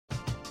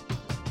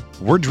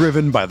We're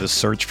driven by the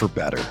search for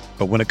better.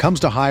 But when it comes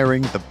to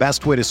hiring, the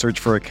best way to search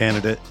for a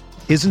candidate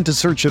isn't to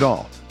search at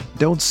all.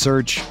 Don't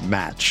search,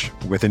 match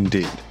with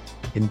Indeed.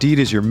 Indeed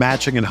is your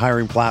matching and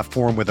hiring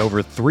platform with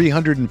over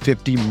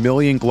 350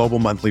 million global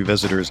monthly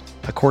visitors,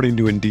 according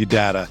to Indeed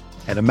data,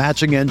 and a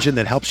matching engine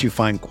that helps you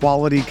find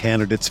quality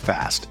candidates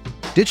fast.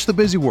 Ditch the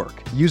busy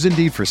work. Use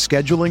Indeed for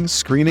scheduling,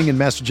 screening, and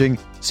messaging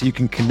so you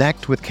can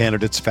connect with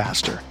candidates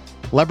faster.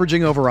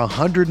 Leveraging over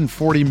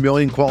 140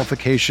 million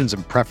qualifications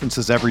and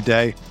preferences every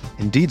day,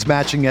 Indeed's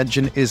matching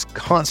engine is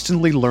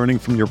constantly learning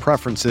from your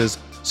preferences,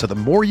 so the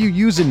more you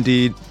use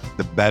Indeed,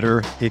 the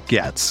better it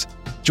gets.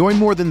 Join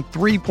more than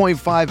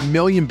 3.5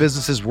 million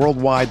businesses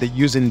worldwide that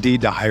use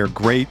Indeed to hire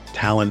great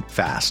talent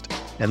fast.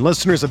 And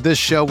listeners of this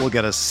show will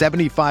get a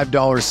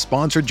 $75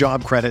 sponsored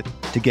job credit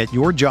to get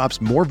your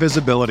jobs more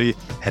visibility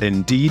at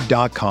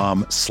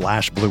Indeed.com/Blue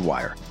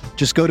Wire.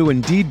 Just go to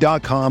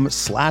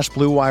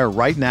Indeed.com/Blue Wire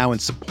right now and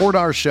support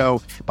our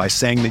show by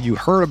saying that you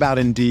heard about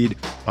Indeed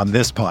on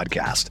this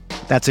podcast.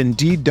 That's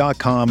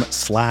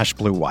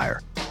Indeed.com/Blue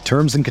Wire.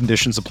 Terms and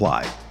conditions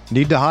apply.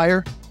 Need to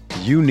hire?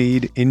 You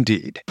need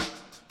Indeed.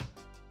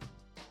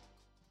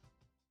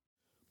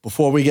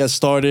 Before we get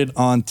started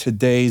on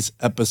today's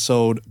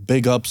episode,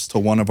 big ups to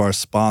one of our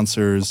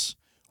sponsors,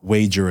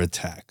 Wager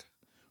Attack.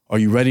 Are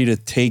you ready to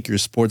take your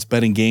sports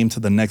betting game to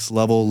the next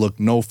level? Look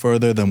no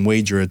further than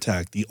Wager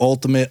Attack, the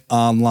ultimate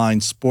online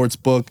sports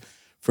book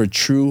for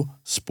true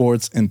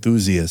sports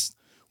enthusiasts.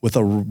 With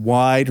a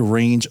wide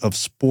range of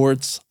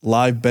sports,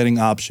 live betting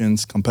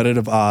options,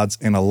 competitive odds,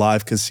 and a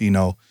live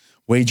casino,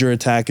 Wager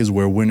Attack is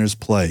where winners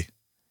play.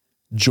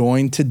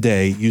 Join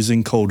today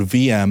using code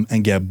VM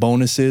and get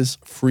bonuses,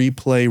 free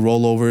play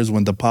rollovers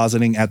when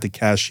depositing at the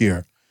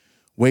cashier.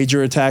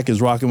 Wager Attack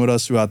is rocking with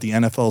us throughout the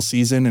NFL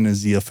season and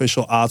is the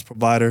official odds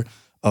provider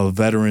of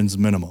Veterans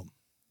Minimum.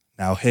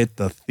 Now hit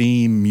the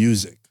theme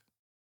music.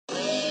 Yeah.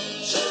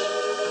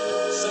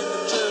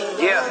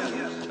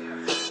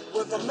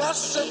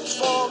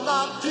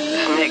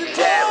 Nick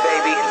Dad,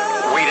 baby.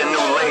 We the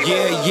new label.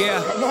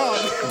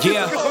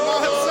 Yeah.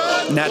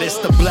 Now this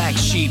the black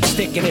sheep,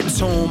 sticking it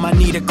to him. I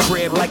need a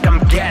crib like I'm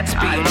Gatsby.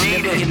 I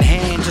need it. In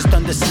hand, just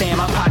understand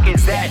my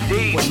Pockets that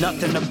deep. with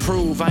nothing to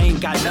prove. I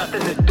ain't got nothing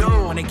to do.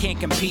 When they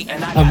can't compete,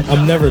 and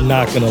I'm never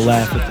not gonna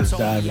laugh at this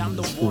dive in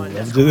this pool.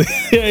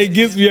 It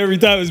gets me every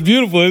time. It's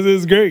beautiful.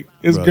 It's great.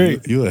 It's Bro,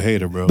 great. You a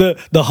hater, bro.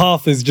 The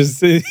Hoff is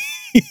just.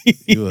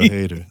 You a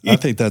hater. I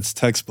think that's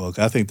textbook.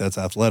 I think that's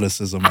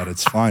athleticism at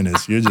its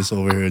finest. You're just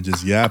over here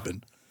just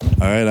yapping.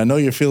 All right, I know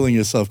you're feeling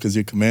yourself because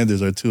your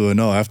Commanders are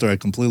 2-0 after I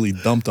completely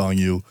dumped on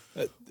you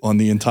on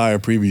the entire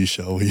preview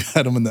show. You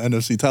had them in the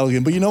NFC title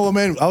game. But you know what,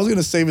 man? I was going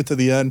to save it to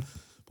the end.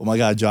 But my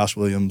guy, Josh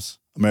Williams,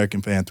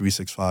 American Fan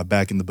 365,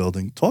 back in the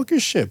building. Talk your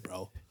shit,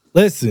 bro.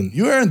 Listen.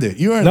 You earned it.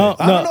 You earned it.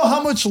 I don't know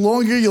how much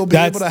longer you'll be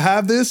able to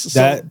have this,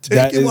 so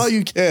take it while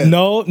you can.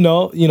 No.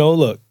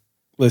 Look,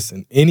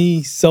 listen.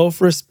 Any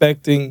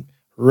self-respecting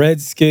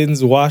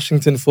Redskins,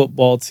 Washington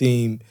football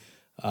team,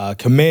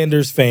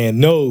 Commanders fan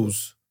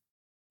knows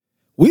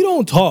we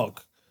don't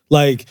talk.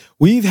 Like,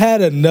 we've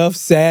had enough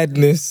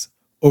sadness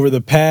over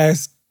the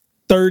past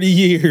 30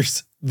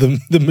 years, the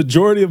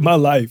majority of my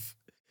life,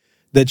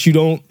 that you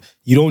don't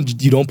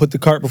put the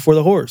cart before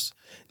the horse.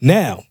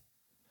 Now,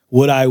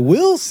 what I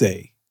will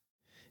say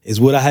is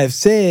what I have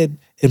said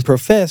and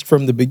professed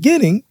from the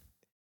beginning.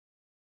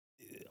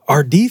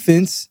 Our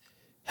defense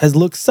has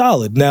looked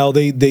solid. Now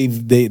they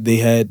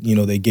had,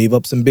 they gave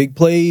up some big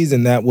plays,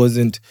 and that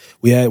wasn't.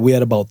 We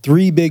had about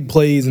 3 big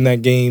plays in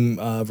that game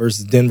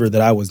versus Denver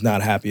that I was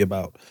not happy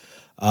about,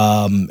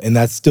 and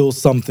that's still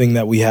something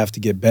that we have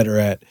to get better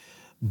at.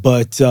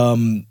 But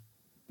overall,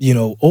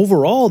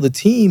 the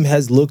team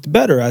has looked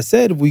better. I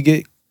said if we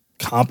get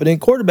competent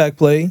quarterback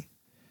play,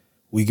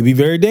 we could be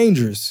very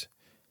dangerous.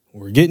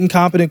 We're getting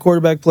competent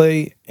quarterback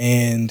play,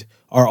 and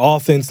our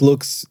offense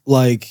looks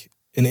like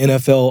an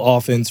NFL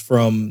offense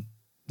from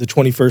the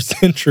 21st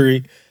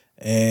century,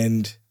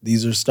 and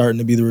these are starting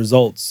to be the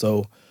results.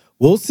 So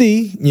we'll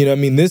see.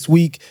 This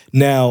week,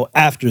 now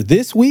after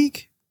this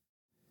week,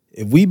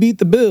 if we beat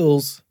the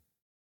Bills,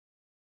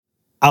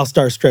 I'll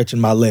start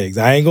stretching my legs.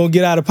 I ain't gonna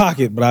get out of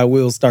pocket, but I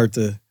will start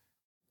to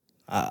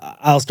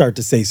I'll start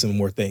to say some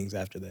more things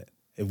after that,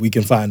 if we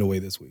can find a way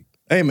this week.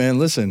 Hey man,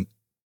 listen,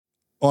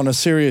 on a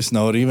serious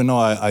note, even though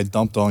I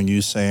dumped on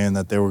you saying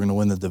that they were gonna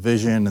win the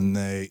division and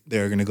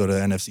they're gonna go to the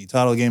NFC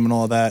title game and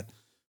all that,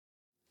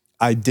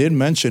 I did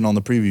mention on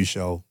the preview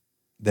show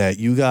that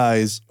you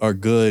guys are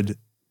good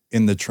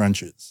in the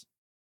trenches.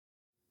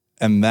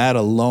 And that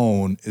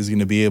alone is going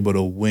to be able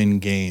to win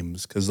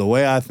games. Because the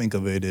way I think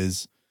of it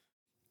is,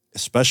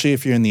 especially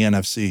if you're in the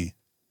NFC,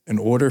 in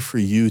order for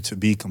you to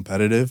be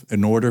competitive,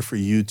 in order for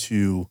you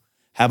to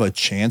have a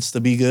chance to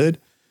be good,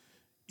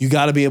 you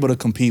got to be able to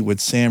compete with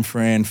San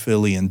Fran,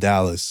 Philly, and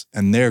Dallas.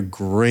 And they're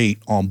great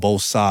on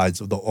both sides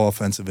of the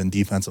offensive and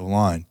defensive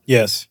line.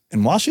 Yes.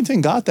 And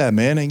Washington got that,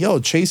 man.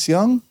 And Chase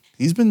Young,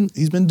 he's been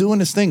doing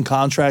his thing,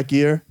 contract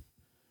year.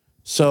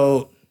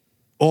 So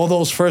all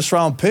those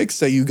first-round picks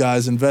that you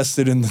guys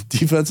invested in the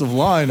defensive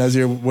line as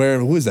you're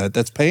wearing. Who is that?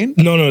 That's Payne?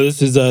 No. This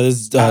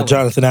is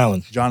Jonathan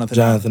Allen.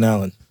 Jonathan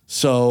Allen.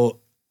 So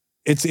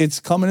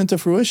it's coming into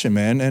fruition,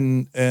 man.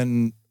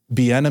 And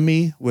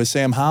Bieniemy with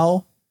Sam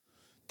Howell,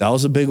 that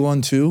was a big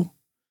one too.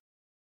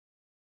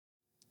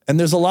 And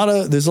there's a lot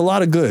of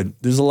good.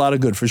 There's a lot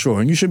of good for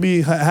sure. And you should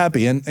be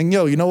happy. And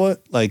yo, you know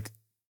what? Like,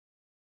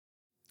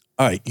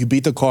 all right, you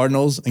beat the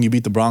Cardinals and you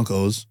beat the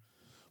Broncos.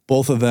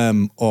 Both of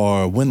them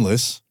are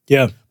winless.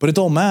 Yeah. But it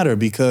don't matter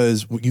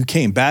because you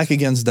came back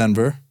against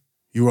Denver.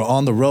 You were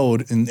on the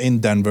road in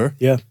Denver.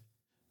 Yeah.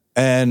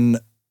 And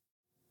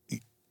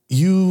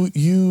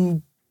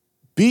you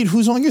beat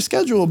who's on your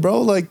schedule,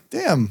 bro. Like,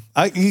 damn,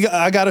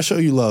 I got to show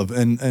you love.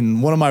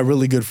 And one of my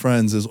really good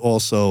friends is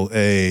also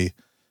a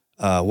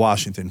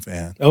Washington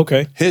fan.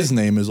 Okay. His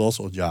name is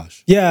also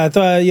Josh. Yeah,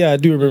 I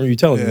do remember you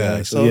telling me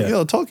that. So, yeah.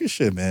 yo, talk your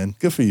shit, man.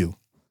 Good for you.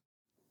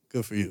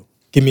 Good for you.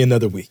 Give me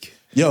another week.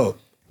 Yo,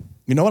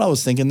 you know what I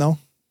was thinking, though?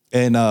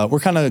 And we're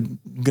kind of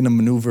going to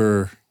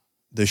maneuver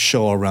the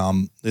show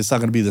around. It's not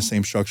going to be the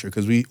same structure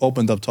because we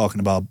opened up talking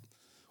about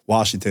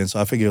Washington. So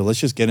I figured let's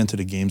just get into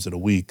the games of the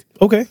week.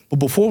 Okay. But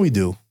before we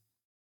do,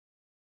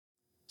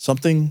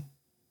 something,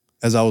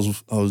 as I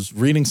was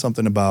reading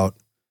something about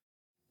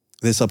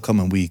this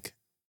upcoming week.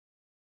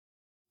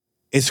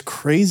 It's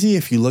crazy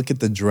if you look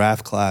at the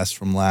draft class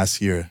from last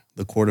year,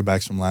 the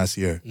quarterbacks from last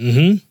year.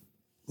 Mm-hmm.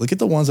 Look at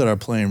the ones that are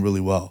playing really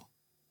well.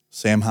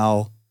 Sam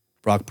Howell,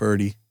 Brock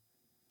Purdy,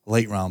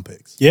 late round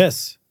picks.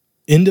 Yes.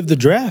 End of the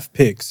draft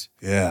picks.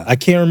 Yeah. I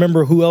can't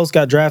remember who else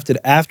got drafted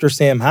after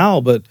Sam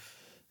Howell, but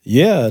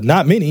yeah,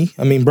 not many.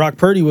 I mean, Brock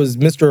Purdy was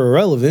Mr.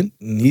 Irrelevant,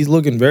 and he's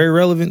looking very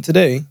relevant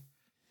today.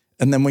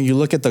 And then when you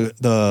look at the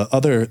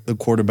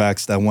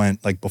quarterbacks that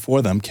went like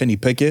before them, Kenny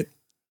Pickett,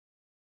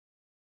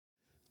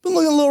 been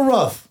looking a little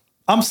rough.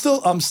 I'm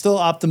still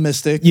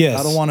optimistic. Yes.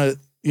 I don't want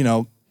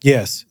to,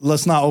 Yes.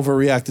 let's not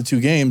overreact to 2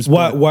 games.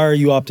 Why are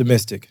you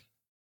optimistic?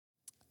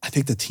 I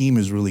think the team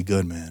is really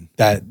good, man.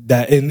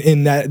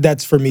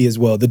 That's for me as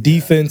well. The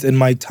defense and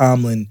Mike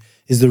Tomlin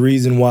is the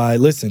reason why.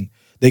 Listen,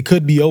 they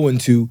could be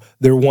 0-2.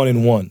 They're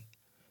 1-1.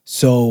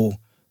 So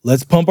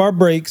let's pump our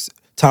brakes.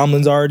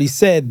 Tomlin's already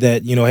said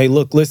that, hey,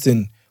 look,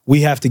 listen,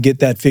 we have to get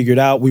that figured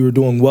out. We were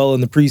doing well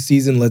in the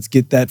preseason. Let's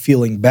get that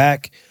feeling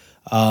back.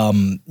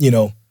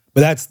 But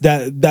that's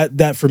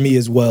that for me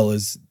as well.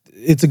 Is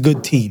it's a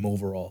good team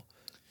overall.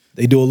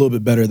 They do a little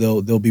bit better,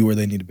 they'll be where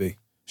they need to be.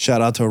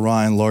 Shout out to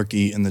Ryan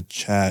Larkey in the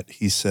chat.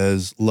 He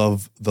says,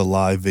 love the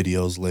live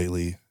videos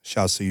lately.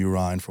 Shouts to you,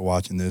 Ryan, for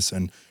watching this.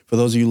 And for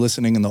those of you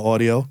listening in the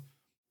audio,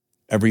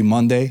 every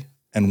Monday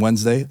and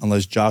Wednesday,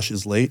 unless Josh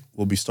is late,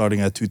 we'll be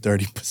starting at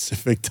 2:30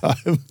 Pacific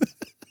time.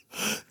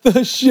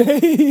 The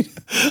shade.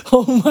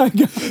 Oh, my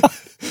God.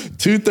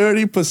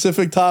 2:30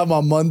 Pacific time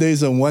on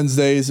Mondays and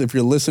Wednesdays. If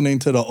you're listening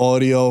to the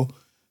audio,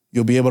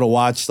 you'll be able to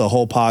watch the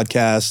whole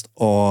podcast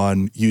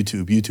on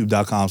YouTube,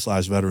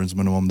 youtube.com/Veterans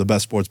Minimum, the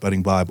best sports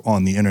betting vibe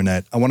on the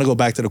internet. I want to go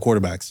back to the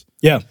quarterbacks.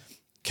 Yeah.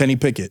 Kenny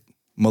Pickett,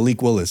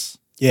 Malik Willis.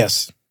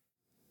 Yes.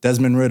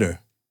 Desmond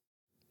Ridder.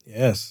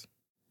 Yes.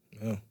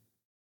 Yeah.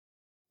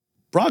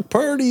 Brock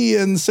Purdy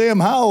and Sam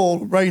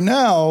Howell right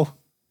now,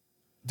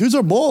 dudes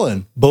are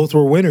balling. Both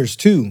were winners,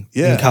 too,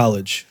 Yeah. in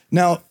college.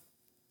 Now,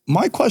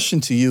 my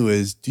question to you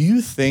is, do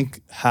you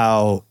think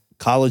how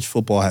college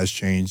football has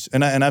changed?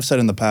 And I've said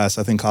in the past,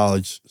 I think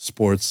college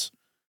sports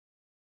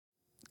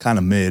kind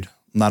of mid.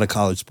 I'm not a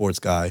college sports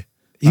guy.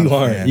 You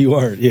aren't.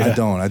 Yeah. I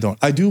don't.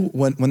 I do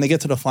when they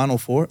get to the Final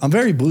Four. I'm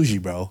very bougie,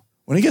 bro.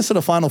 When it gets to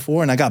the Final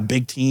Four and I got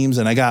big teams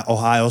and I got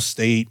Ohio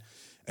State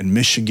and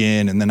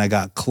Michigan and then I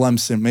got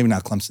Clemson, maybe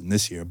not Clemson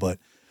this year, but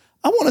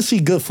I want to see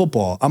good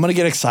football. I'm going to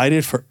get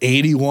excited for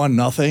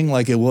 81-0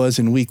 like it was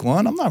in week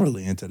 1. I'm not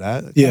really into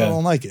that. I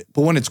don't like it.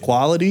 But when it's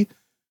quality,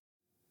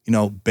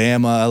 Bama,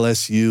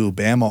 LSU,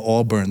 Bama,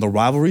 Auburn, the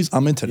rivalries,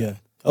 I'm into that.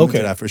 I'm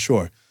into that for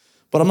sure.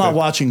 But I'm not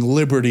watching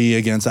Liberty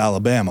against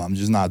Alabama. I'm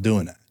just not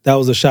doing that. That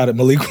was a shot at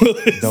Malik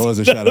Willis. That was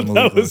a shot at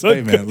Malik Willis.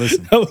 Hey, man,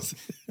 listen.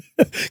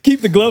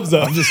 Keep the gloves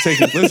up. I'm just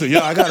taking, listen,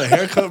 I got a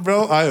haircut,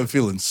 bro. I am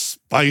feeling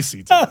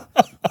spicy today.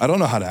 I don't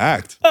know how to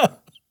act.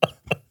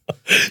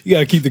 You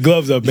gotta keep the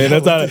gloves up, man.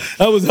 That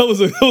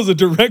was a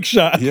direct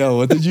shot. Yeah,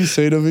 what did you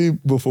say to me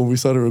before we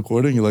started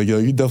recording? You're like, yo,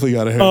 you definitely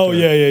got a haircut. Oh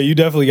yeah, you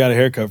definitely got a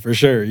haircut for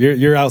sure.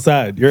 You're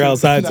outside. You're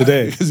outside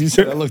today. Because you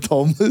said I looked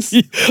homeless.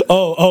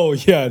 Oh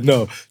yeah,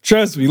 no.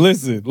 Trust me.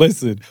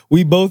 Listen.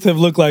 We both have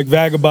looked like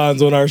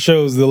vagabonds on our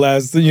shows the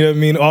last,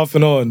 off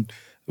and on.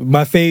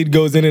 My fade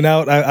goes in and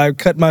out. I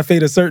cut my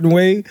fade a certain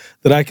way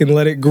that I can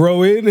let it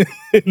grow in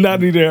and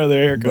not need another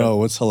haircut. Bro,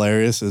 what's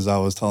hilarious is I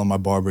was telling my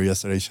barber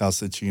yesterday, shouts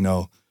to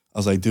Chino, I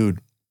was like, dude,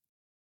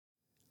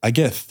 I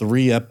get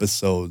 3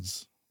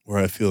 episodes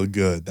where I feel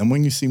good. Then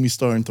when you see me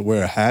starting to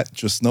wear a hat,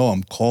 just know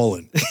I'm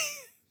calling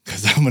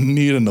because I'm going to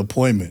need an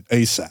appointment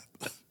ASAP.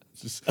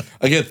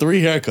 I get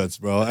 3 haircuts,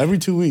 bro. Every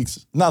 2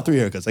 weeks. Not 3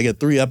 haircuts. I get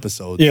 3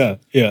 episodes that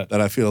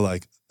I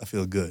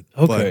feel good.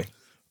 Okay. But,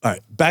 all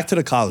right, back to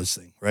the college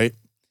thing, right?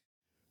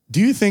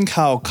 Do you think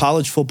how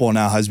college football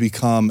now has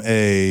become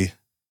a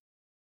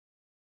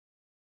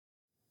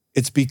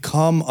it's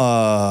become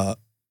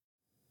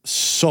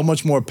so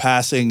much more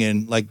passing.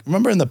 And like,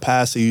 remember in the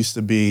past, it used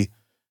to be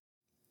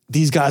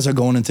these guys are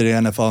going into the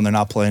NFL and they're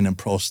not playing in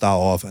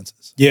pro-style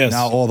offenses. Yes.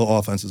 Now all the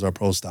offenses are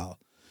pro-style.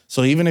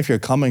 So even if you're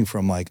coming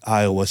from like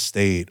Iowa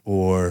State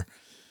or,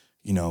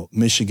 you know,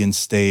 Michigan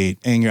State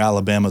and your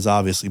Alabamas,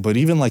 obviously, but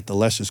even like the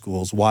lesser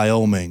schools,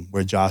 Wyoming,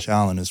 where Josh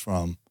Allen is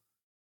from,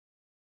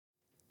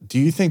 do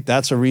you think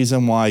that's a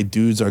reason why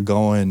dudes are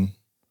going?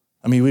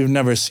 I mean, we've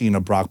never seen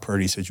a Brock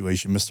Purdy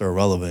situation, Mr.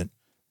 Irrelevant.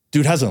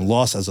 Dude hasn't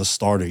lost as a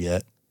starter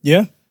yet.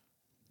 Yeah.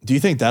 Do you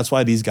think that's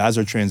why these guys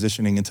are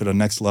transitioning into the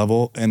next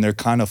level and they're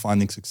kind of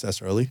finding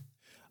success early?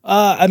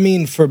 I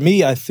mean, for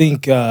me, I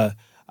think,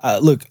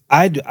 look,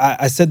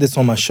 I said this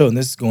on my show, and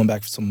this is going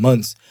back for some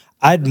months.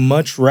 I'd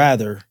much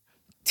rather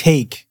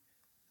take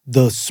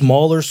the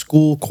smaller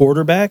school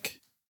quarterback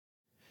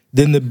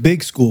than the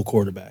big school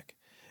quarterback.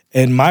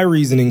 And my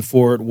reasoning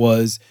for it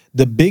was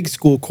the big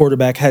school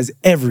quarterback has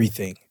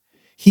everything.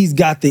 He's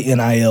got the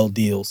NIL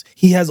deals.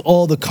 He has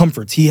all the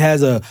comforts. He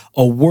has a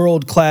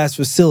world-class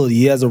facility.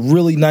 He has a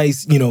really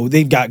nice, you know,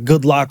 they've got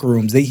good locker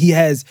rooms. He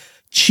has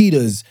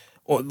cheetahs,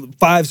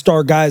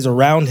 5-star guys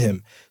around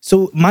him.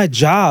 So my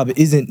job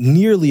isn't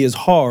nearly as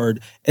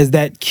hard as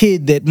that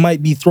kid that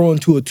might be thrown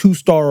to a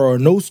 2-star or a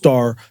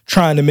no-star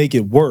trying to make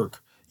it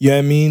work. You know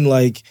what I mean?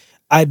 Like,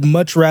 I'd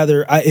much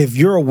rather, if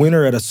you're a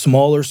winner at a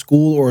smaller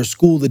school or a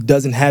school that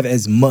doesn't have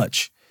as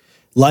much,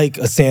 like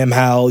a Sam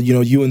Howell, you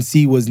know,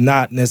 UNC was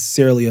not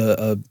necessarily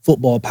a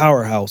football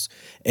powerhouse.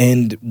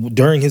 And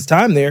during his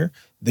time there,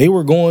 they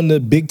were going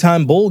to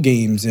big-time bowl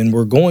games and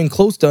were going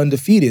close to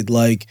undefeated.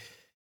 Like,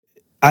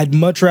 I'd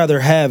much rather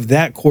have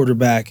that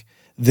quarterback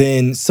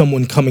than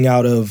someone coming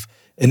out of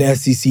an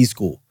SEC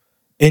school.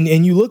 And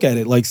you look at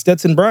it, like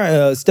Stetson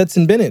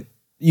Bennett,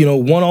 you know,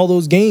 won all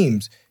those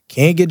games,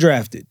 can't get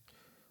drafted.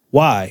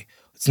 Why?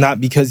 It's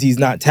not because he's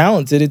not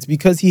talented. It's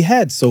because he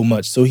had so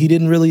much. So he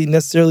didn't really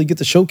necessarily get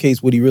to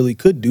showcase what he really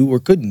could do or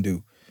couldn't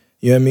do.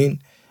 You know what I mean?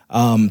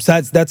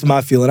 So that's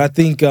my feeling. I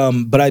think,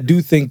 but I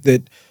do think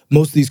that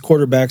most of these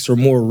quarterbacks are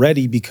more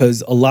ready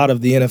because a lot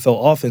of the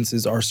NFL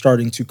offenses are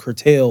starting to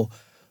curtail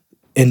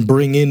and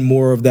bring in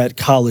more of that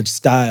college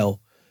style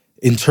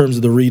in terms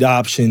of the read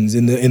options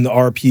and the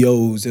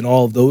RPOs and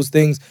all of those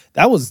things.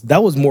 That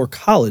was more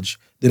college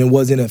than it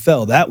was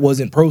NFL. That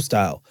wasn't pro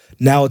style.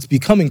 Now it's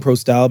becoming pro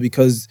style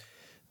because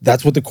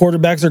that's what the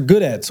quarterbacks are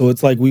good at. So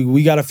it's like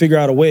we got to figure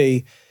out a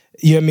way.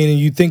 You know what I mean? And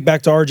you think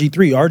back to RG3.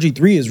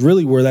 RG3 is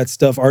really where that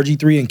stuff,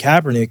 RG3 and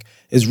Kaepernick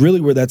is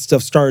really where that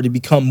stuff started to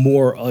become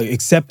more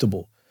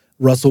acceptable.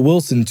 Russell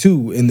Wilson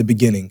too in the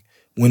beginning,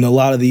 when a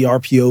lot of the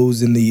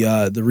RPOs and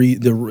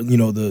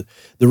the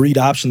read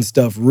option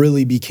stuff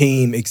really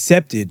became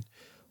accepted,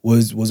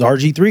 was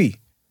RG3,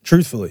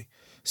 truthfully.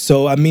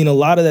 So I mean, a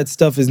lot of that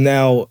stuff is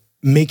now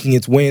making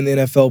its way in the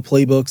NFL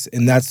playbooks,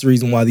 and that's the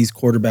reason why these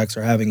quarterbacks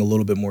are having a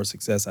little bit more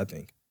success, I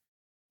think.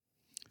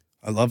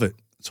 I love it.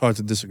 It's hard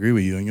to disagree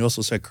with you. And you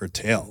also said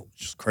curtail,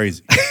 which is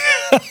crazy.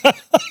 that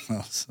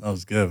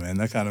was good, man.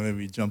 That kind of made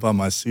me jump on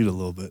my seat a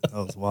little bit. That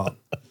was wild.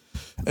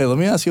 Hey, let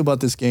me ask you about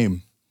this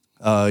game.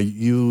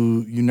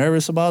 You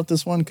nervous about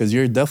this one? Because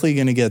you're definitely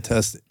going to get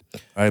tested.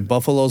 All right,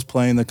 Buffalo's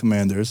playing the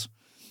Commanders.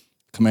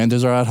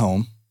 Commanders are at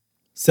home.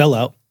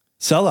 Sellout.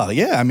 Sellout,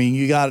 yeah. I mean,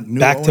 you got new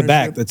back to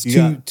back. That's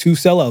two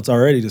sellouts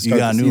already to start. You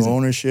got the new season.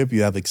 ownership.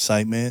 You have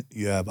excitement.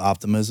 You have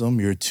optimism.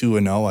 You're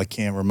 2-0. I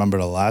can't remember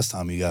the last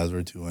time you guys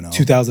were 2-0.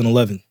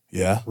 2011.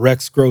 Yeah.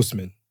 Rex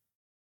Grossman.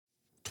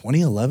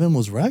 2011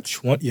 was Rex?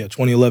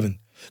 2011.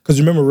 Because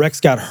remember, Rex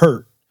got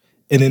hurt,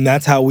 and then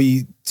that's how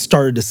we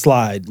started to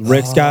slide.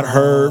 Rex got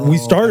hurt. We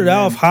started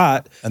off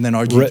hot. And then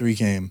RG3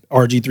 came.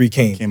 RG3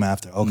 came. Came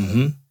after. Okay.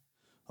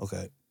 Mm-hmm.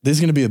 Okay. This is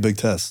going to be a big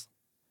test.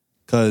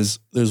 Because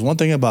there's one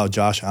thing about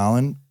Josh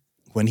Allen.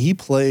 When he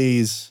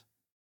plays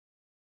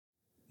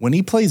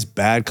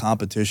bad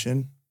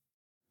competition,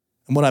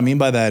 and what I mean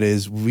by that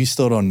is we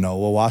still don't know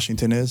what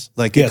Washington is.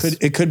 Like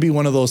it could be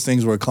one of those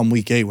things where come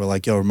week 8, we're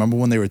like, yo, remember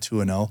when they were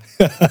 2-0?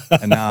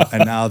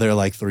 and now they're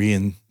like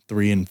 3-5?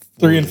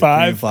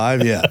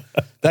 3-5? Yeah.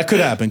 That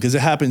could happen because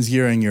it happens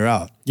year in, year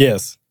out.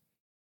 Yes.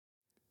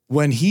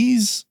 When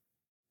he's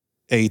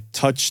a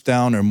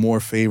touchdown or more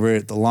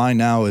favorite, the line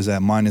now is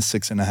at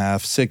 -6.5,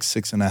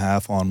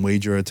 6.5 on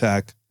wager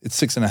attack.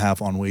 It's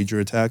 6.5 on wager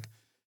attack.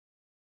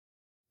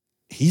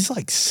 He's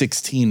like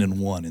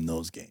 16-1 in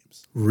those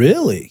games.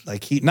 Really?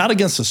 Like not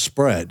against the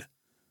spread,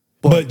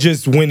 but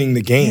just winning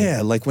the game.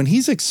 Yeah, like when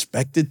he's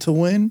expected to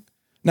win.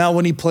 Now,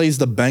 when he plays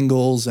the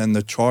Bengals and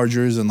the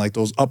Chargers and like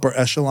those upper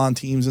echelon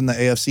teams in the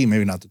AFC,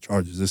 maybe not the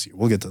Chargers this year.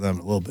 We'll get to them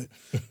in a little bit.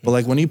 But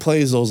like when he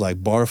plays those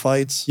like bar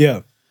fights,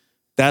 yeah,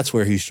 that's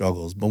where he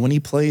struggles. But when he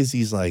plays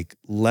these like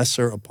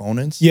lesser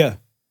opponents, yeah,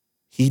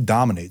 he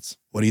dominates.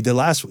 What he did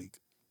last week.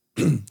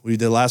 What he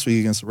did last week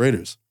against the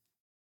Raiders.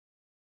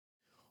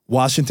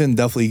 Washington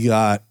definitely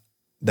got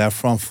that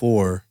front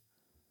four,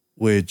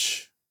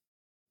 which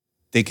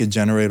they could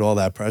generate all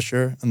that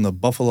pressure. And the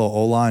Buffalo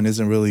O-line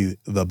isn't really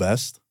the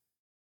best.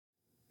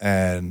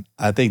 And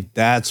I think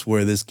that's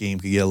where this game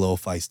could get a little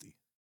feisty.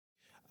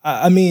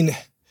 I mean,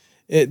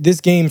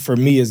 this game for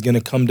me is going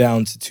to come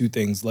down to two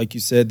things. Like you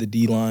said, the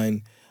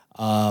D-line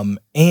and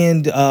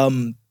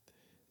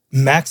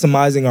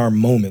maximizing our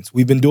moments.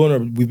 We've been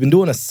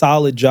doing a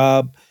solid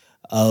job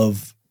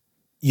of,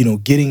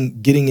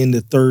 getting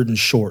into third and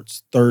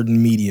shorts, third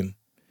and medium,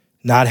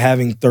 not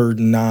having third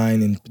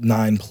and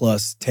 9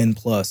 plus, 10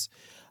 plus.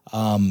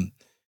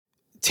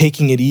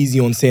 Taking it easy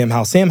on Sam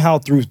Howell. Sam Howell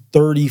threw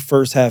 30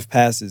 first half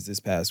passes this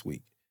past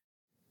week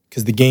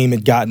because the game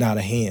had gotten out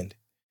of hand.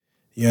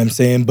 You know what I'm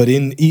saying? But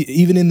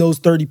even in those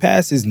 30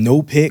 passes,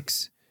 no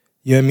picks.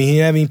 You know what I mean? He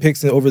didn't have any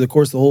picks over the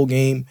course of the whole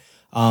game.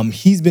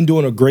 He's been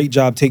doing a great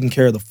job taking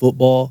care of the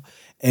football.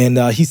 And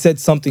he said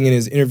something in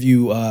his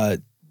interview, I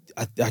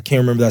can't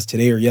remember if that's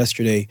today or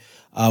yesterday,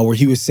 where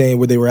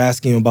they were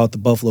asking him about the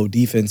Buffalo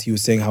defense. He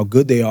was saying how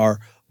good they are,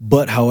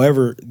 but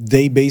however,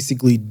 they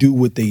basically do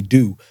what they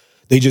do.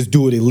 They just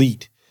do it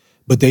elite,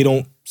 but they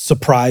don't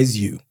surprise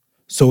you.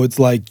 So it's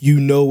like,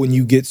 when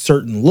you get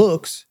certain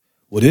looks,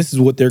 well, this is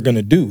what they're going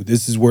to do.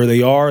 This is where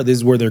they are. This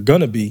is where they're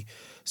going to be.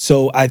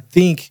 So I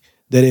think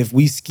that if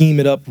we scheme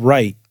it up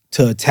right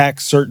to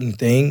attack certain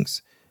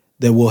things,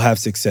 that we'll have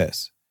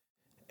success.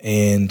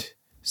 And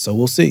so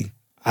we'll see.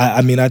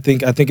 I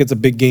think it's a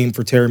big game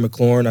for Terry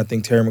McLaurin. I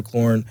think Terry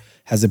McLaurin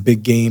has a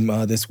big game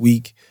this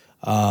week.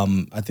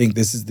 I think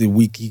this is the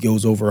week he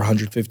goes over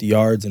 150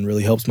 yards and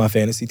really helps my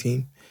fantasy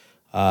team.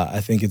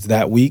 I think it's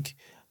that week.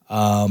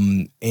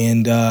 And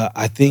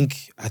I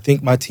think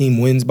my team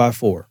wins by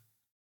 4.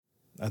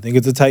 I think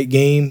it's a tight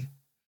game.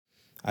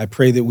 I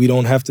pray that we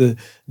don't have to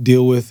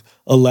deal with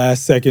a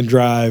last-second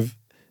drive,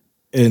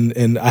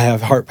 and I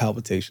have heart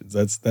palpitations.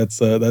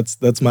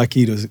 That's my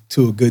key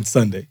to a good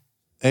Sunday.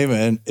 Hey,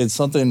 man, it's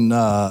something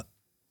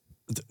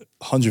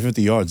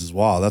 150 yards is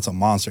wild. That's a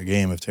monster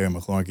game if Terry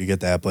McLaurin could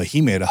get that. But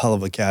he made a hell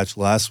of a catch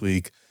last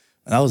week,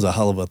 and that was a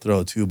hell of a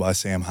throw, too, by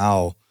Sam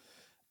Howell.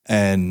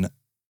 And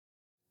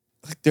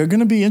they're going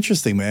to be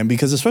interesting, man,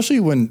 because especially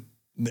when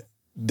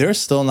they're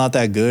still not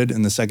that good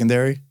in the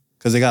secondary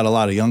because they got a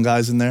lot of young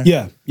guys in there.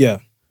 Yeah.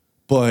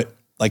 But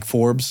like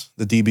Forbes,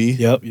 the DB.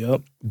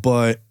 Yep.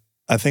 But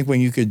I think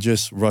when you could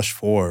just rush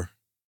 4,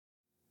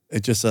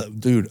 it just,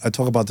 dude, I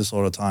talk about this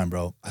all the time,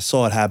 bro. I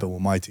saw it happen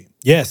with my team.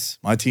 Yes.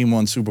 My team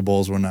won Super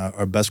Bowls when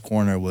our best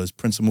corner was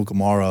Prince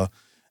Amukamara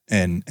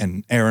and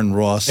Aaron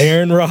Ross.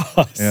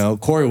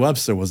 Corey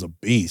Webster was a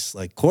beast.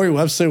 Like, Corey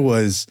Webster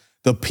was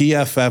the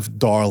PFF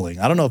darling.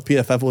 I don't know if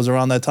PFF was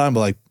around that time,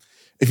 but like,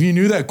 if you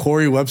knew that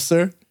Corey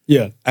Webster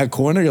at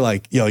corner, you're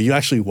like, yo, you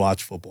actually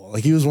watch football.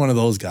 Like, he was one of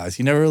those guys.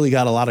 He never really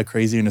got a lot of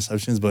crazy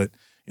interceptions, but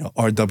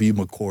R.W.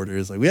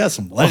 McQuarters. Like, we had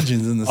some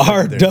legends in the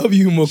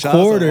R.W.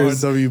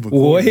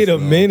 McQuarters. Wait a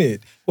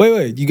minute.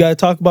 Wait. You got to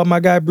talk about my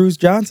guy, Bruce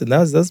Johnson.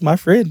 That's my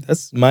friend.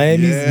 That's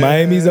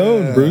Miami's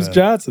own Bruce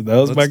Johnson. That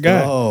was my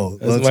guy.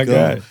 That's my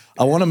guy.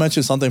 I want to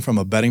mention something from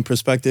a betting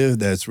perspective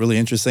that's really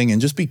interesting, and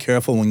just be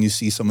careful when you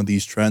see some of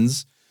these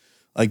trends.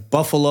 Like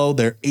Buffalo,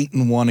 they're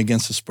 8-1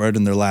 against the spread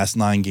in their last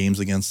 9 games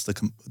against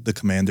the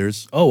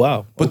Commanders. Oh,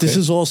 wow. But this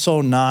is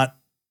also not...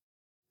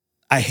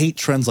 I hate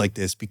trends like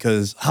this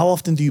because how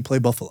often do you play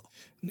Buffalo?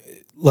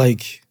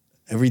 Like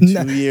every 2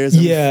 years?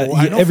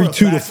 Every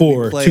 2 to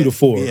 4. 2 to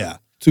 4. Yeah.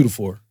 2 to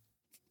 4.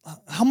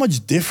 How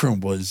much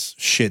different was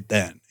shit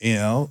then,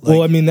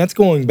 Well, I mean, that's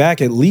going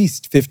back at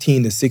least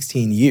 15 to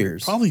 16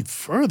 years. Probably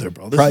further,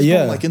 bro. This is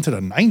going like into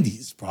the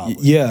 90s, probably.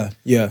 Yeah.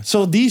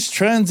 So these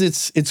trends,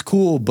 it's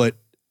cool, but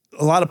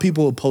a lot of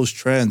people will post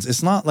trends.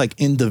 It's not like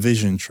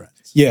in-division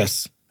trends.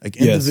 Yes. Like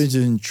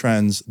in-division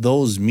trends,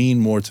 those mean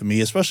more to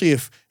me, especially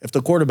if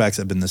the quarterbacks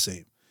have been the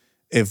same.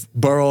 If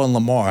Burrow and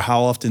Lamar,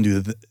 how often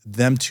do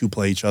them two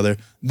play each other?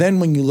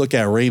 Then when you look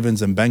at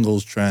Ravens and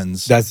Bengals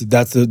trends,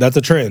 that's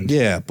a trend.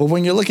 Yeah, but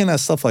when you're looking at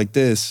stuff like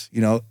this,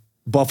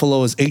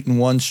 Buffalo is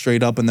 8-1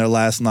 straight up in their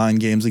last 9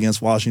 games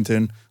against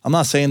Washington. I'm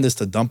not saying this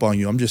to dump on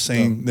you. I'm just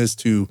saying this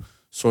to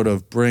sort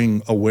of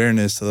bring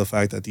awareness to the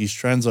fact that these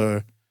trends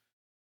are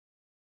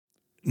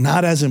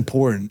not as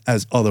important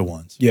as other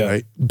ones. Yeah,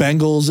 right.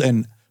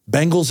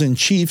 Bengals and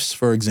Chiefs,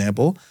 for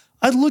example,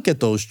 I'd look at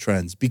those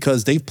trends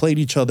because they've played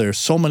each other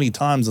so many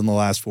times in the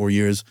last 4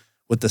 years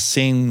with the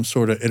same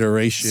sort of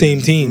iteration.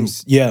 Same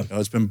teams, yeah.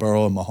 It's been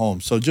Burrow and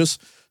Mahomes. So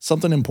just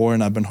something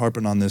important. I've been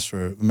harping on this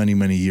for many,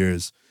 many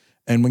years.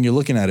 And when you're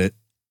looking at it,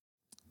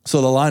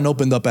 so the line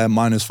opened up at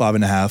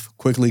 -5.5,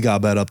 quickly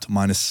got bet up to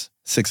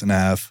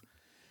 -6.5.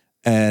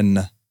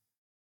 And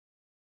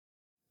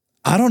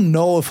I don't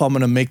know if I'm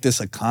going to make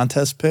this a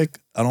contest pick.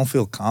 I don't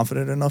feel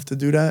confident enough to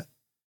do that.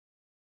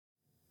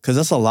 Because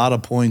that's a lot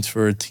of points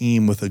for a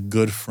team with a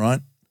good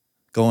front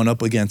going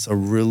up against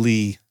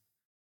it's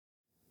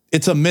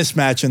a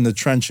mismatch in the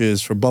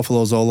trenches for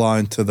Buffalo's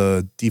O-line to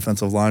the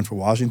defensive line for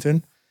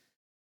Washington.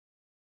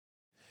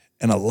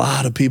 And a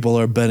lot of people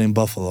are betting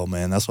Buffalo,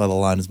 man. That's why the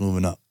line is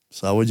moving up.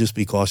 So I would just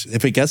be cautious.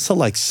 If it gets to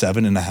like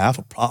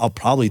 7.5, I'll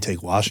probably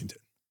take Washington.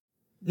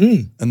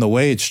 And the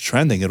way it's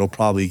trending, it'll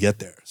probably get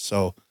there.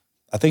 So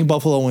I think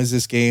Buffalo wins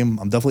this game.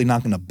 I'm definitely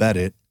not going to bet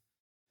it.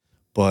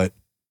 But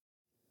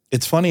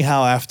it's funny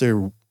how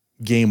after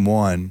game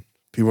 1,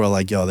 people are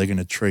like, yo, they're going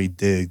to trade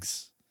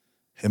Diggs.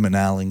 Him and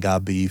Allen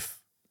got beef.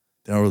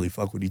 They don't really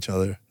fuck with each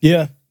other.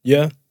 Yeah,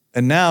 yeah.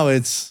 And now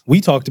it's...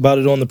 We talked about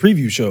it on the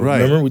preview show.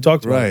 Right. Remember? We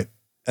talked about it.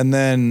 And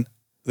then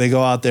they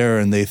go out there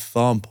and they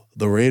thump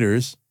the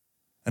Raiders.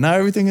 And now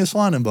everything is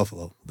fine in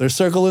Buffalo. They're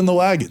circling the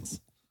wagons.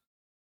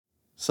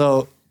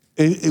 So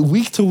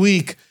week to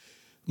week,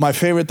 my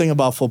favorite thing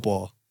about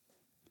football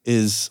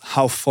is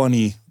how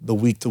funny the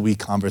week-to-week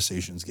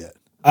conversations get.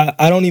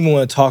 I don't even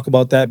want to talk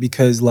about that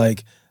because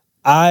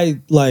I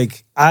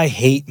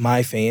hate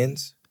my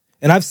fans.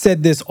 And I've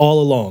said this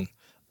all along.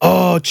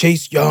 Oh,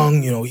 Chase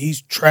Young,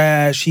 he's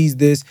trash. He's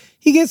this.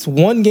 He gets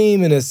one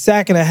game in a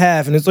sack and a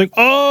half, and it's like,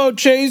 oh,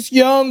 Chase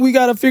Young, we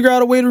got to figure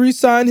out a way to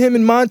re-sign him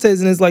and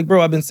Montez. And it's like,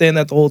 bro, I've been saying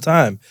that the whole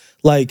time.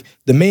 Like,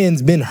 the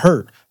man's been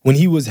hurt. When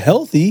he was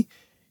healthy,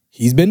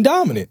 he's been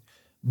dominant.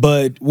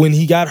 But when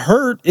he got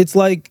hurt, it's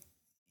like,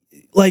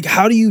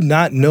 how do you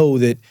not know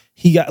that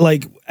he got,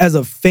 as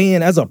a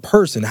fan, as a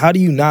person, how do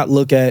you not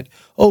look at,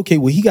 okay,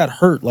 well, he got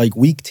hurt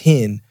week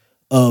 10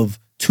 of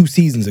 2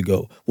 seasons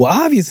ago. Well,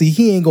 obviously,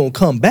 he ain't going to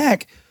come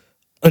back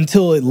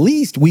until at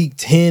least week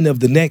 10 of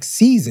the next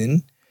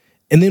season.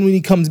 And then when he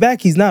comes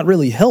back, he's not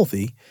really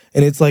healthy.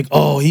 And it's like,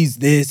 oh, he's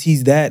this,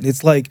 he's that. And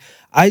it's like,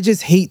 I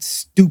just hate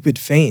stupid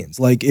fans.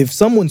 Like, if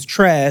someone's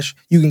trash,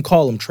 you can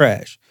call them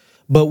trash.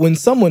 But when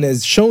someone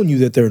has shown you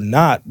that they're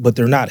not, but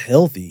they're not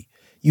healthy,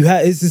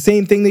 it's the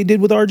same thing they did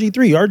with RG3.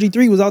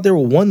 RG3 was out there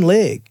with one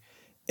leg.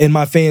 And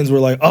my fans were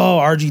like, oh,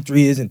 RG3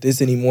 isn't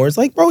this anymore. It's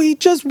like, bro, he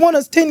just won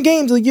us 10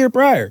 games a year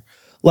prior.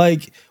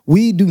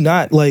 We do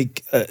not,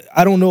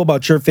 I don't know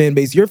about your fan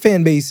base. Your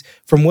fan base,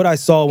 from what I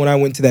saw when I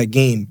went to that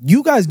game,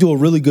 you guys do a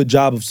really good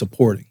job of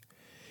supporting.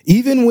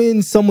 Even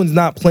when someone's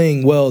not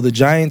playing well, the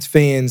Giants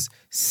fans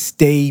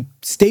stay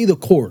the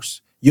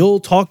course.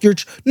 You'll talk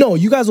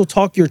you guys will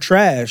talk your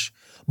trash,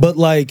 but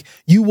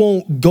you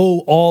won't go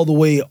all the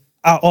way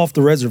off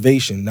the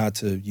reservation, not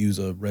to use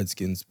a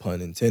Redskins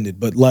pun intended,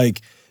 but you know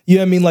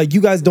what I mean?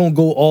 You guys don't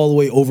go all the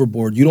way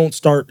overboard. You don't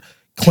start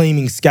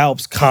claiming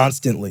scalps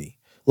constantly.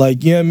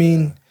 You know what I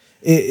mean?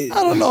 I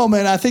don't know,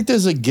 man. I think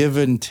there's a give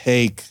and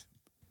take.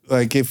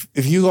 If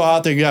you go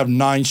out there and you have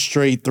 9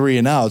 straight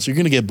 3-and-outs, you're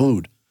going to get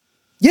booed.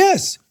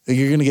 Yes.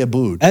 You're going to get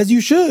booed. As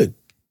you should.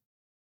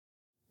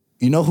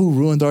 You know who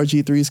ruined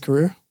RG3's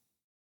career?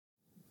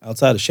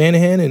 Outside of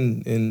Shanahan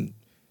and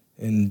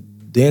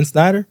Dan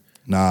Snyder?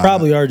 Nah.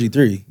 Probably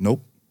RG3.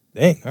 Nope.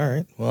 Dang, all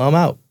right. Well, I'm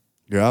out.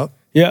 You're out?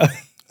 Yeah.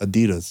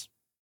 Adidas.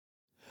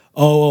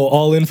 Oh,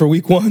 all in for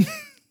week 1?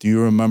 Do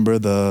you remember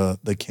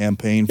the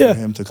campaign for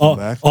him to come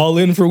back? All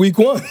in for week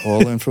 1.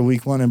 All in for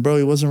week 1. And, bro,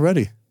 he wasn't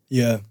ready.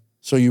 Yeah.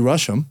 So you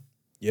rush him.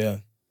 Yeah.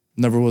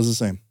 Never was the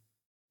same.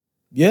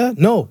 Yeah.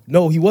 No,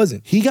 he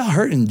wasn't. He got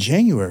hurt in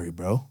January,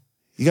 bro.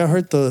 He got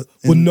hurt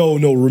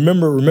no.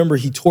 Remember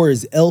he tore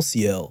his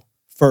LCL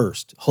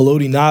first.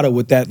 Haloti Ngata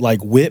with that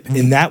whip,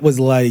 and that was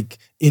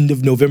end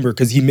of November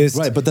because he missed.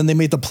 Right, but then they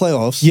made the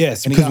playoffs.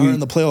 Yes, and he got hurt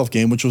in the playoff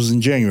game, which was in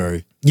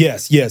January.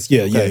 Yes, yeah.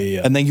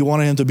 And then you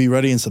wanted him to be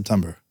ready in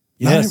September.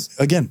 Yes.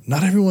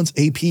 Not everyone's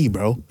AP,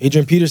 bro.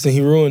 Adrian Peterson,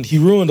 he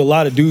ruined a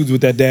lot of dudes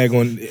with that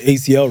daggone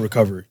ACL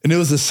recovery. And it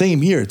was the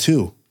same year,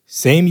 too.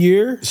 Same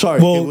year?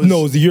 Sorry. Well, it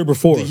was the year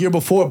before. The year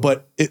before,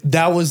 but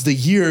that was the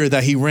year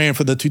that he ran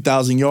for the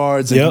 2,000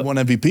 yards and he won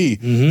MVP.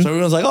 Mm-hmm. So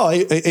everyone's like, oh,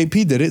 AP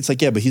did it. It's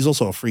like, yeah, but he's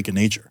also a freak of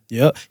nature.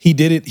 Yeah. He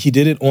did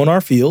it on our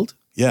field.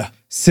 Yeah.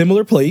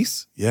 Similar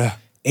place. Yeah.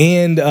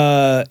 And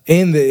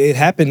it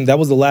happened, that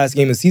was the last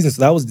game of the season,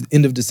 so that was the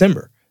end of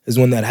December is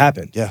when that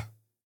happened. Yeah.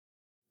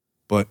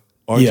 But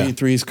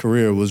RG3's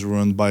career was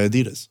ruined by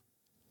Adidas.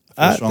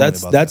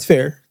 That's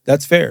fair.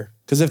 That's fair.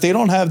 Because if they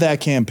don't have that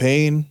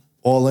campaign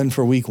all in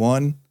for week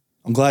 1,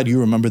 I'm glad you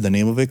remember the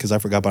name of it because I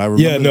forgot, but I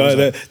remember. Yeah,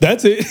 no,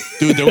 that's it.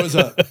 Dude,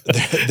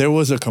 there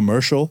was a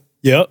commercial.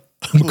 Yep.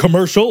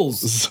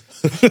 Commercials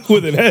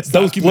with an S.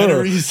 That was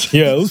plural.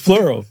 Yeah, it was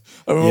plural.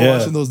 I remember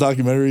watching those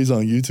documentaries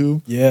on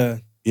YouTube. Yeah.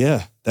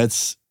 Yeah.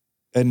 That's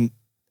and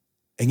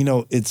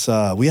it's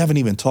we haven't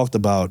even talked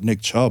about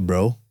Nick Chubb,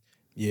 bro.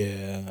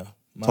 Yeah.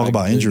 Talk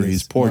about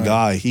injuries. Poor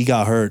guy. He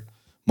got hurt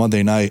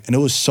Monday night. And it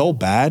was so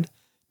bad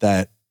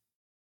that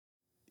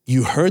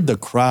you heard the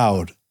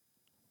crowd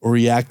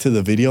react to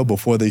the video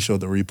before they showed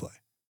the replay.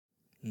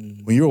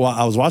 When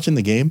I was watching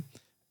the game,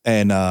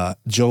 and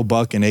Joe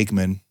Buck and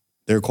Aikman,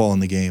 they're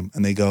calling the game,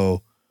 and they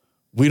go,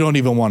 we don't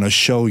even want to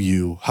show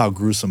you how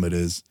gruesome it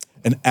is.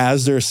 And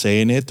as they're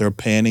saying it, they're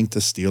panning to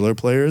Steeler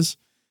players,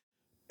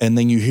 and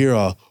then you hear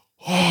a,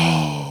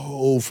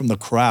 oh, from the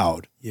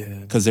crowd. Yeah.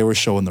 Because they were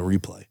showing the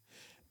replay.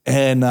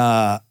 And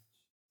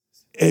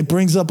it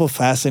brings up a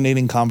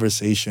fascinating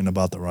conversation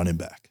about the running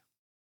back.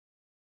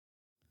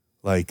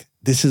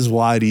 This is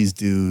why these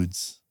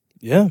dudes,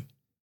 bitch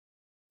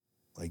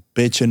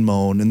and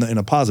moan in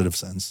a positive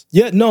sense.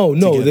 Yeah, no,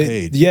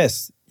 paid.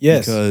 Yes.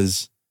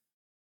 Because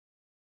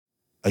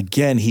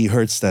again, he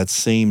hurts that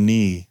same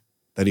knee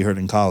that he hurt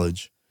in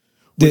college.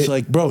 Which,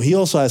 bro, he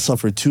also has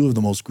suffered 2 of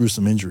the most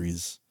gruesome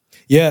injuries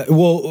Yeah,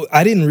 well,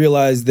 I didn't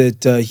realize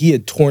that he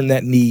had torn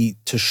that knee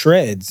to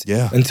shreds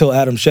until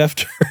Adam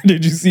Schefter.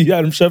 Did you see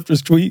Adam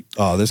Schefter's tweet?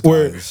 Oh, this guy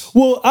is...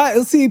 Well,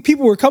 I see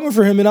people were coming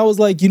for him, and I was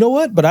like, you know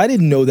what? But I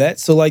didn't know that.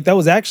 So, like,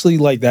 that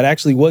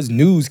actually was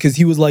news, because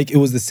he was like, it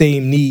was the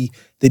same knee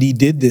that he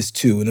did this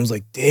to. And it was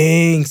like,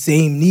 dang,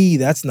 same knee.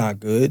 That's not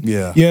good.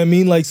 Yeah. You know what I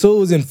mean? Like, so it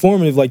was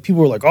informative. Like,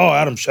 people were like, oh,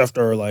 Adam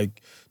Schefter, like,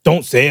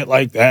 don't say it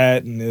like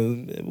that.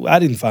 And I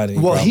didn't find any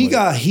problem he with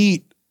got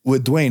heat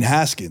with Dwayne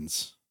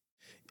Haskins.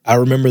 I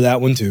remember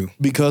that one too.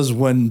 Because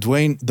when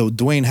the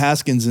Dwayne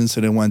Haskins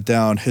incident went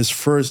down,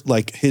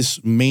 his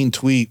main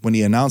tweet when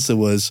he announced it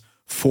was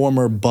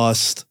former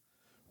bust,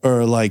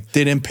 or like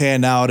didn't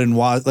pan out and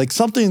was like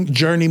something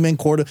journeyman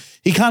quarter.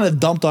 He kind of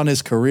dumped on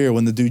his career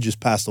when the dude just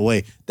passed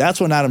away. That's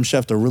when Adam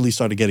Schefter really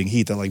started getting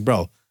heat. They're like,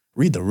 bro,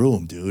 read the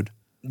room, dude.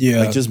 Yeah.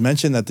 Like, just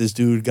mention that this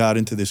dude got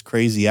into this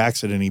crazy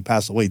accident and he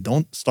passed away.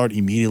 Don't start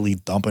immediately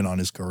dumping on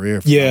his career.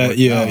 Yeah.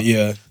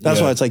 That's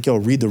why it's like, yo,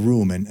 read the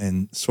room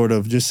and sort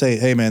of just say,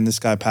 hey, man, this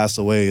guy passed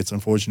away. It's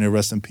unfortunate.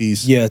 Rest in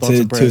peace. Yeah,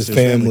 to his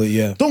family,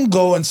 yeah. Don't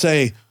go and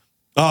say,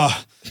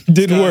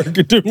 didn't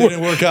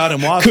work out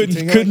in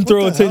Washington. Couldn't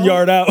throw a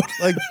 10-yard out.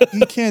 Like,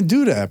 you can't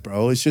do that,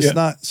 bro. It's just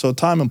not. So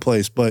time and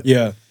place. But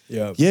yeah,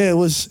 it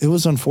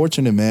was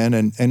unfortunate, man.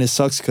 And it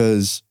sucks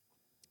because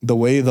the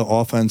way the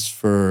offense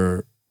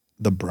for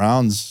the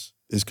Browns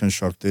is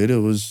constructed, it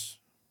was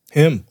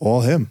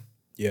all him.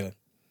 Yeah.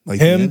 Like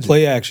him,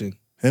 play action.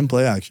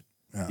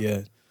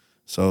 Yeah.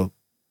 So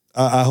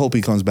I hope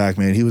he comes back,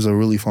 man. He was a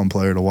really fun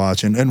player to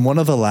watch. And one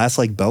of the last,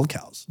 like, bell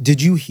cows.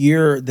 Did you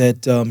hear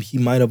that he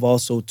might have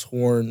also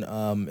torn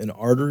an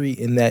artery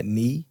in that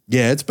knee?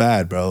 Yeah, it's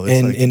bad, bro.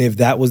 It's and if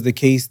that was the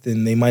case,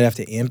 then they might have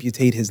to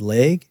amputate his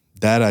leg?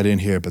 That I didn't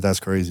hear, but that's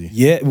crazy.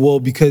 Yeah, well,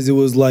 because it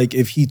was like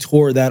if he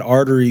tore that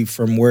artery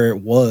from where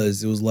it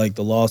was like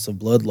the loss of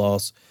blood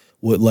loss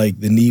would, like,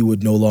 the knee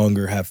would no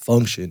longer have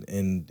function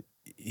and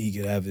he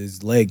could have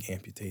his leg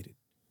amputated.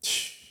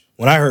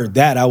 When I heard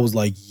that, I was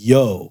like,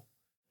 yo.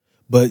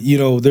 But, you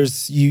know,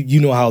 there's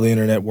you know how the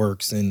internet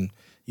works, and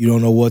you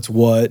don't know what's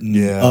what, and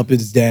up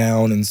is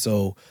down, and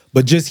so.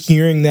 But just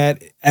hearing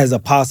that as a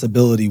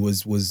possibility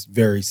was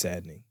very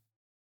saddening.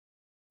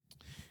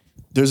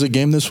 There's a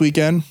game this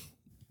weekend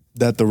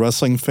that the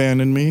wrestling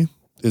fan in me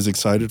is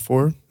excited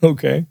for.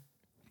 Okay.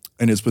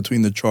 And it's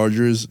between the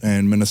Chargers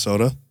and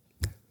Minnesota.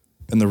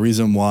 And the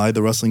reason why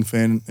the wrestling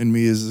fan in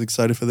me is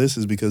excited for this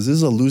is because this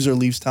is a loser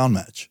leaves town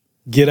match.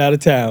 Get out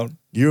of town.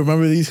 You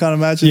remember these kind of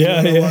matches?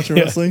 Yeah, watching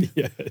wrestling?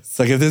 Yes. It's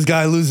like, if this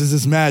guy loses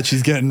this match,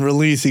 he's getting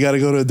released. He got to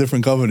go to a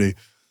different company.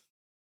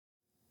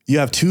 You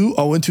have 2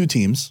 0-2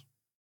 teams.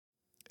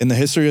 In the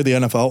history of the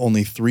NFL,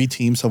 only 3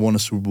 teams have won a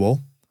Super Bowl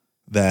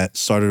that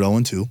started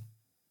 0-2.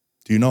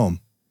 Do you know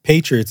them?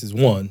 Patriots is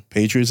one.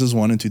 Patriots is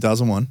one in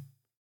 2001.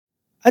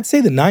 I'd say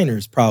the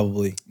Niners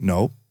probably.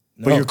 No.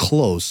 But you're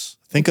close.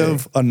 Think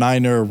of a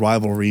Niner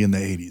rivalry in the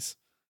 80s.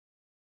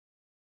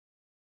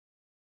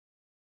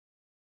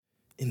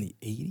 In the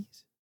 80s?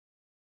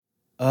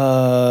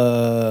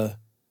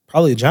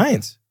 Probably the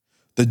Giants.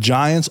 The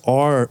Giants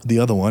are the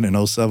other one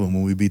in 07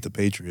 when we beat the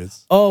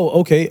Patriots. Oh,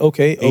 okay.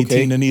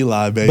 18 and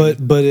Eli, baby.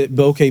 But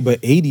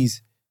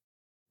 80s.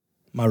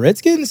 My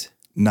Redskins?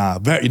 Nah,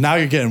 now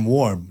you're getting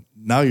warm.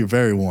 Now you're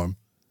very warm.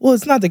 Well,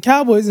 it's not the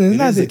Cowboys. And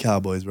it is the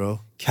Cowboys,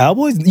 bro.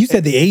 Cowboys? You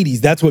said the 80s.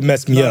 That's what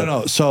messed me up.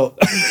 No. So,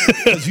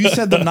 because you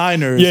said the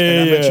Niners,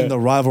 and I mentioned the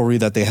rivalry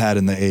that they had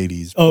in the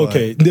 80s.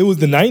 Okay. It was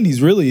the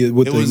 90s, really.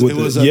 One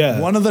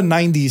of the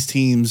 90s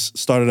teams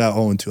started out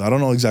 0-2. I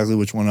don't know exactly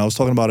which one. I was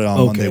talking about it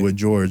on Monday with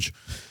George,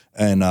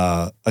 and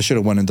I should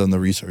have went and done the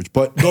research.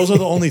 But those are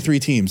the only 3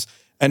 teams.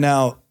 And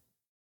now,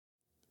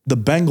 the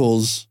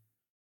Bengals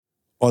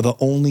are the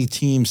only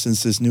team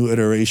since this new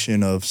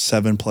iteration of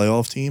 7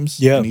 playoff teams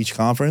in each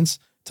conference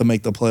to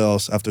make the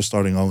playoffs after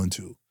starting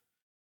 0-2.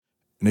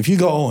 And if you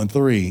go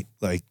 0-3,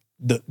 like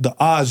the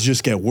odds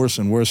just get worse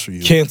and worse for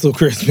you. Cancel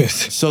Christmas.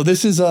 So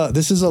this is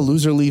a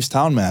loser leaves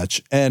town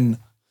match, and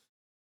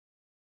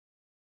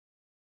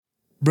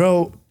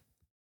bro,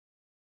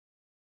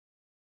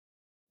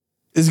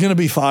 it's gonna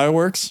be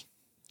fireworks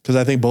because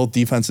I think both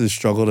defenses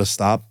struggle to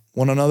stop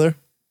one another.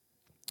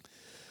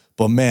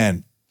 But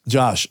man,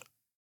 Josh,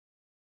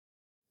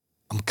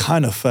 I'm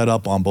kind of fed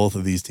up on both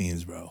of these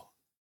teams, bro.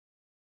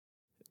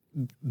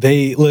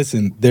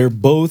 They're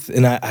both,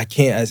 and I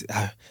can't,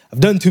 I've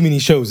done too many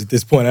shows at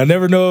this point. I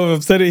never know if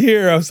I've said it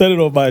here or I've said it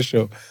on my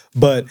show,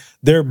 but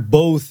they're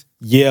both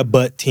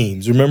but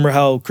teams. Remember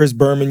how Chris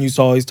Berman used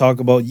to always talk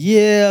about,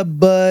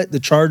 but the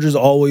Chargers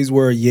always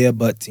were a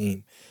but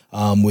team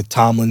with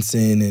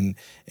Tomlinson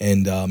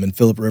and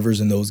Phillip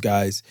Rivers and those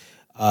guys.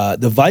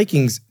 The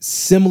Vikings,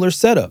 similar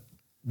setup.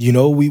 You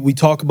know, we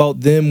talk about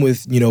them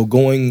with,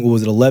 going,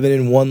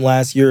 11-1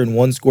 last year in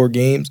 1-score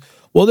games.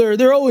 Well, they're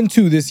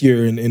 0-2 this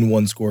year in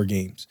 1-score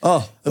games.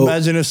 Oh,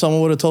 imagine if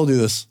someone would have told you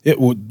this.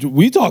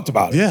 We talked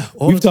about it. Yeah,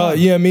 we've talked.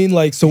 Yeah, I mean,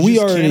 like, so we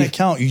already can't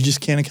account. You just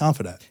can't account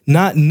for that.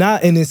 Not,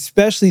 and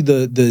especially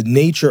the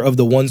nature of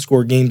the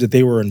 1-score games that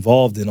they were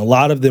involved in. A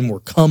lot of them were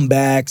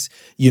comebacks.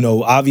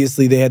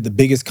 Obviously they had the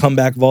biggest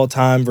comeback of all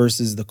time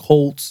versus the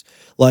Colts.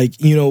 Like,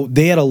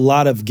 they had a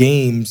lot of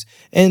games.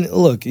 And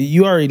look,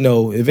 you already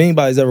know, if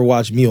anybody's ever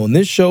watched me on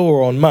this show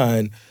or on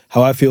mine,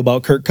 how I feel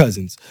about Kirk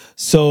Cousins.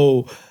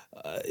 So,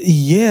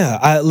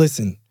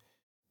 listen.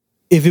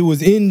 If it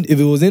was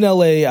in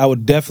LA, I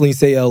would definitely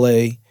say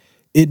LA.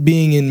 It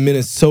being in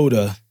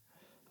Minnesota,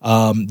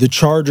 the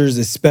Chargers,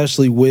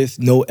 especially with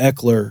no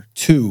Eckler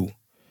too,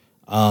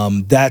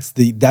 that's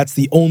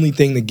the only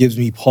thing that gives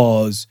me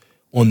pause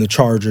on the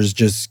Chargers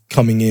just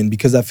coming in,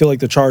 because I feel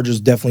like the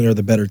Chargers definitely are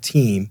the better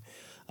team.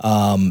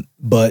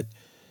 But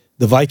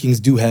the Vikings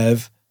do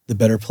have the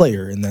better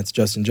player, and that's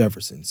Justin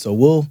Jefferson. So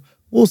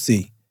we'll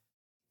see.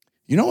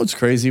 You know what's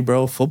crazy,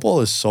 bro? Football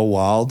is so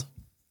wild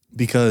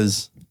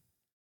because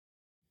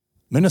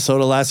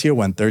Minnesota last year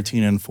went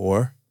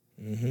 13-4,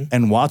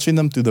 and watching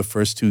them through the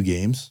first 2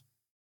 games,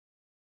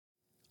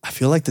 I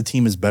feel like the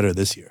team is better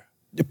this year.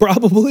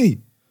 Probably.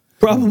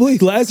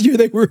 Last year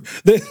they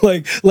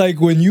like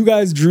when you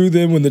guys drew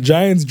them, when the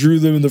Giants drew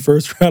them in the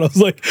first round, I was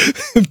like,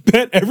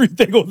 bet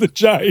everything on the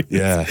Giants.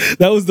 Yeah.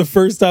 That was the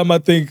first time I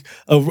think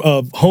a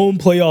home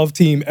playoff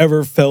team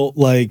ever felt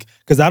like,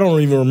 because I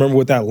don't even remember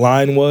what that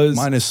line was.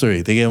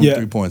 -3. They gave them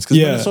 3 points because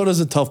Minnesota's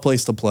a tough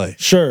place to play.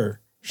 Sure.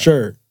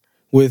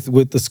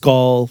 With the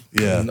skull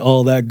and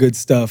all that good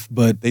stuff.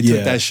 But they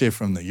took that shit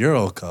from the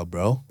Euro Cup,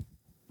 bro.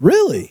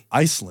 Really?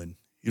 Iceland.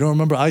 You don't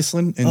remember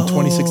Iceland in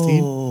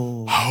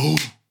 2016?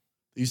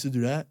 They used to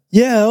do that?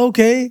 Yeah,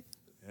 okay.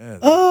 Yeah.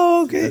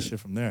 Okay. That shit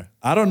from there.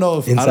 I don't know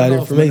if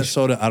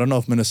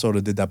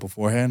Minnesota did that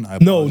beforehand.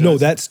 No,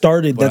 that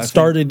started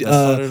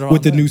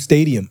with the new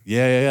stadium.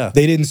 Yeah.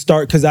 They didn't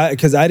start because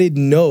I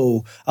didn't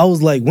know. I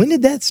was like, when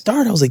did that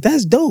start? I was like,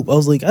 that's dope. I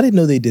was like, I didn't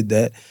know they did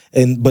that.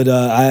 But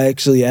I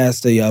actually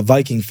asked a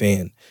Viking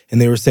fan, and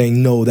they were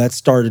saying, no, that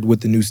started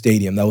with the new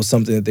stadium. That was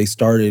something that they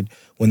started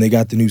when they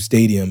got the new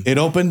stadium. It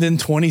opened in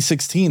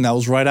 2016. That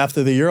was right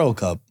after the Euro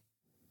Cup.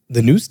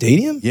 The new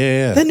stadium?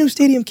 Yeah. That new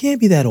stadium can't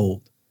be that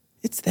old.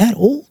 It's that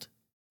old?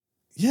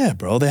 Yeah,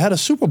 bro. They had a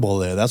Super Bowl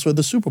there. That's where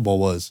the Super Bowl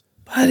was.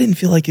 But I didn't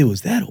feel like it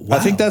was that old. Wow. I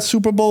think that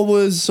Super Bowl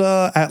was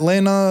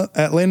Atlanta,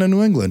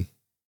 New England.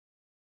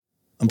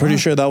 I'm pretty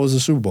sure that was the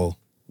Super Bowl.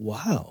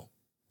 Wow.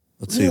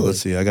 Let's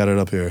see. I got it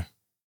up here.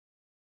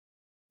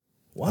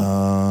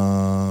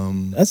 Wow.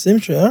 That's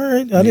interesting. All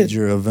right.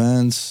 Major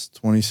events,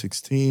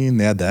 2016.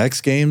 They had the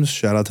X Games.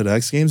 Shout out to the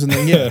X Games. And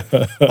then,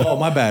 oh,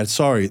 my bad.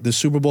 Sorry. The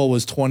Super Bowl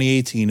was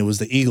 2018. It was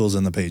the Eagles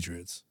and the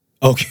Patriots.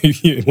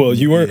 Okay. Well,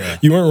 you weren't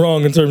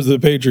wrong in terms of the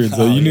Patriots.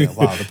 So you knew.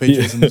 Wow, the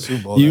Patriots in the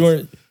Super Bowl.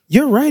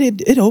 You're right.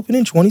 It opened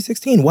in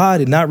 2016. Wow, I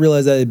did not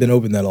realize that it had been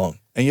open that long.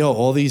 And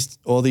all these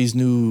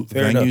new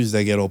venues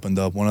that get opened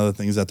up, one of the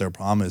things that they're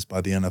promised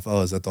by the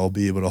NFL is that they'll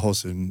be able to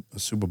host a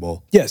Super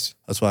Bowl. Yes.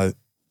 That's why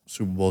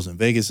Super Bowl's in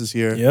Vegas this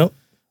year. Yep.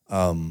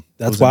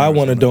 That's why I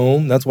want a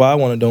dome. That's why I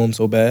want a dome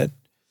so bad.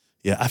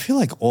 Yeah, I feel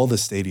like all the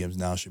stadiums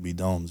now should be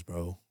domes,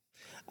 bro.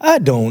 I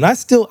don't. I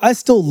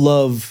still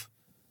love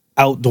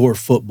outdoor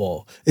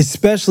football,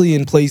 especially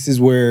in places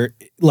where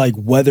like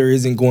weather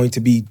isn't going to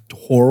be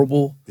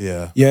horrible.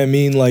 Yeah. You know what I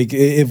mean? Like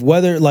if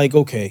weather, like,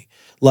 okay,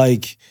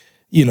 like,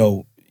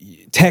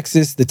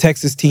 Texas, the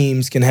Texas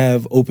teams can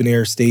have open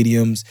air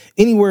stadiums.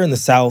 Anywhere in the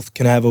South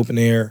can have open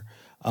air.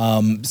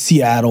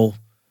 Seattle,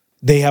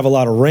 they have a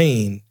lot of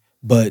rain,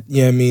 but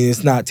you know what I mean,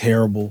 it's not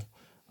terrible.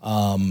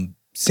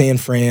 San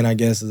Fran, I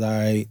guess, is all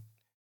right.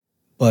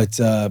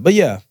 But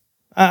yeah,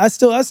 I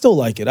still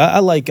like it. I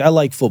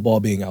like football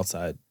being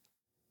outside.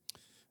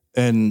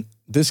 And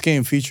this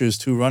game features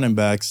 2 running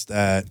backs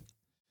that,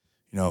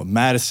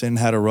 Madison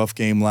had a rough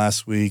game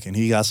last week, and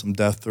he got some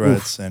death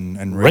threats and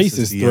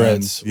racist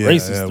threats. Yeah,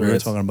 racist threats. We were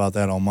talking about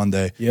that on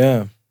Monday.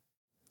 Yeah.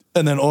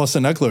 And then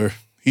Austin Eckler,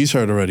 he's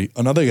hurt already.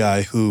 Another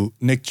guy who,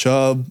 Nick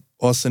Chubb,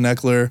 Austin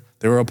Eckler,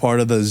 they were a part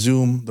of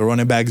the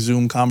running back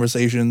Zoom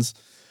conversations.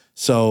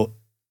 So,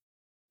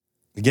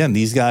 again,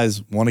 these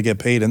guys want to get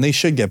paid, and they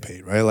should get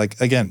paid, right? Like,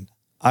 again,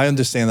 I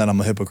understand that I'm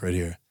a hypocrite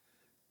here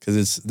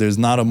because there's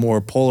not a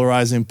more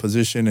polarizing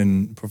position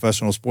in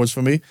professional sports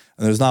for me, and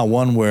there's not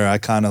one where I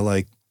kind of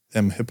like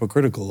am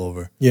hypocritical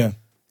over. Yeah.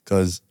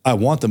 Because I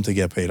want them to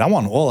get paid. I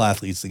want all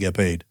athletes to get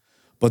paid.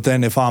 But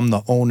then if I'm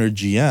the owner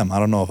GM, I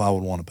don't know if I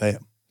would want to pay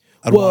them.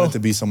 I'd want it to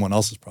be someone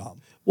else's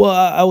problem. Well,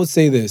 I would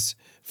say this.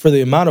 For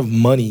the amount of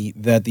money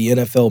that the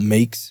NFL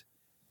makes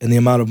and the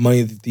amount of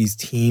money that these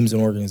teams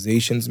and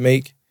organizations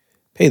make,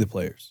 pay the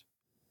players.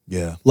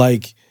 Yeah.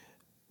 Like,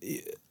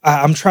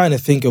 I'm trying to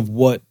think of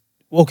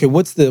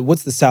what's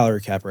the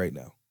salary cap right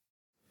now?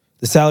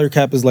 The salary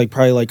cap is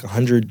probably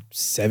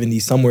 170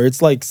 somewhere.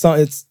 It's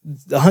it's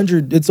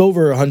 100. It's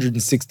over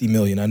 160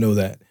 million. I know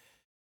that.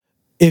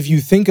 If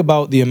you think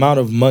about the amount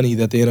of money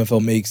that the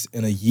NFL makes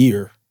in a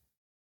year,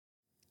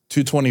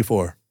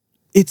 224.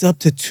 It's up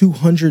to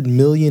 $200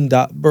 million,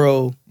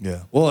 bro.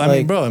 Yeah. Well, I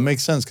mean, bro, it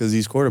makes sense because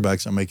these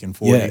quarterbacks are making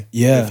 40,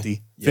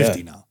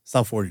 50 now. It's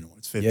not 40 anymore.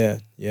 It's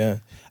 50. Yeah.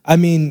 I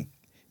mean,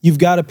 you've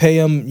got to pay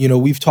them.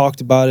 We've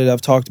talked about it.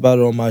 I've talked about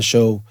it on my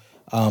show.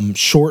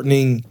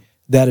 Shortening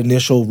that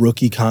initial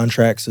rookie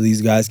contract so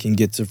these guys can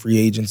get to free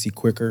agency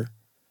quicker.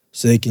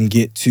 so they can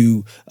get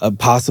to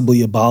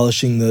possibly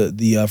abolishing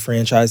the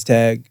franchise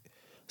tag.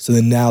 So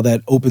then now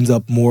that opens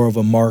up more of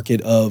a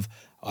market of,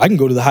 I can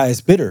go to the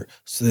highest bidder.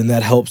 So then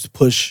that helps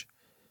push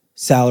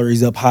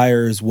salaries up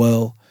higher as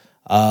well.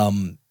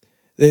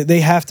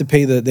 They have to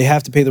pay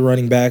the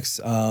running backs.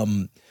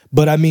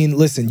 But I mean,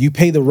 listen, you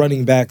pay the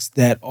running backs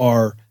that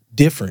are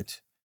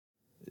different.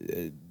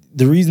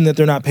 The reason that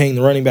they're not paying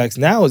the running backs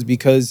now is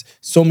because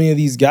so many of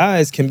these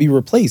guys can be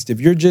replaced. If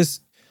you're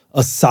just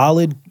a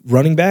solid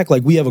running back,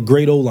 like we have a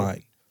great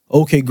O-line.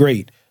 Okay,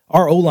 great.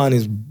 Our O-line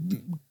is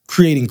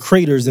creating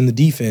craters in the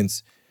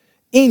defense.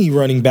 Any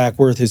running back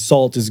worth his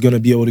salt is going to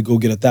be able to go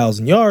get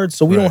 1,000 yards,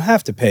 so we don't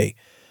have to pay.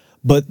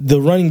 But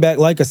the running back,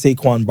 like a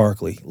Saquon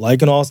Barkley,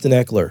 like an Austin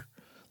Eckler,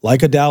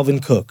 like a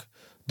Dalvin Cook,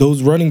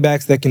 those running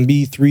backs that can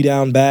be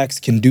 3-down backs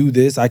can do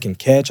this. I can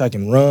catch, I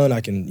can run,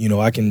 I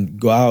can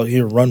go out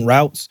here, run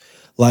routes.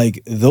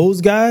 Like, those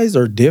guys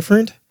are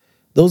different.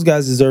 Those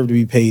guys deserve to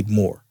be paid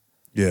more.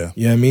 Yeah.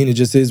 You know what I mean? It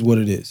just is what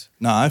it is.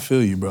 Nah, I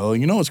feel you, bro.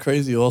 You know what's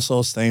crazy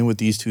also, staying with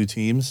these two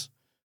teams?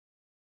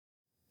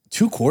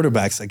 Two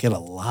quarterbacks that get a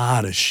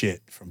lot of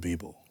shit from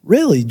people.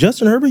 Really?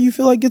 Justin Herbert, you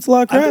feel like gets a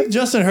lot of crap? I think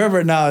Justin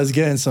Herbert now is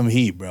getting some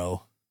heat,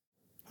 bro.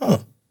 Huh.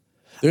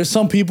 There's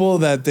some people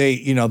that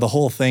the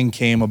whole thing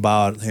came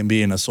about him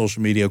being a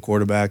social media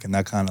quarterback, and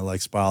that kind of like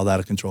spiraled out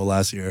of control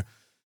last year.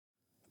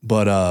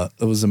 But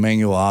it was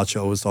Emmanuel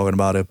Acho was talking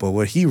about it. But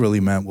what he really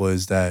meant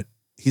was that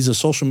he's a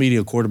social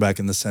media quarterback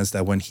in the sense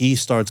that when he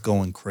starts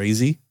going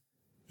crazy,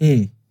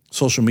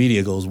 social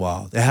media goes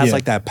wild. It has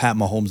like that Pat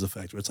Mahomes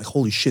effect where it's like,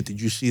 holy shit,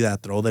 did you see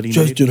that throw that he made?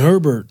 Justin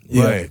Herbert.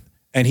 Yeah. Right.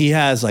 And he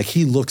has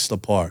he looks the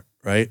part,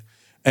 right?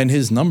 And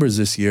his numbers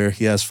this year,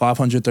 he has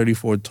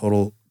 534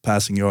 total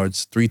passing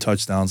yards, 3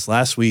 touchdowns.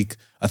 Last week,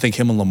 I think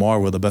him and Lamar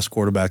were the best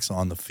quarterbacks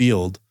on the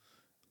field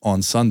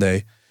on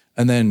Sunday.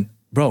 And then,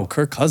 bro,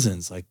 Kirk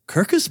Cousins,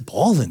 Kirk is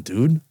balling,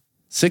 dude.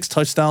 6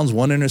 touchdowns,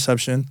 1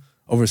 interception,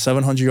 over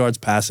 700 yards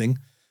passing.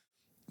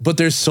 But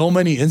there's so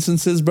many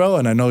instances, bro,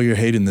 and I know you're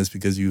hating this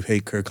because you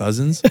hate Kirk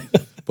Cousins,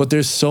 but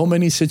there's so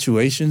many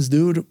situations,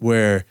 dude,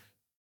 where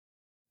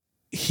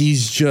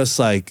he's just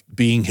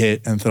being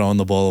hit and throwing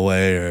the ball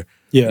away or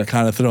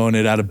kind of throwing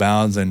it out of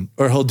bounds.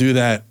 Or he'll do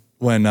that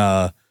when,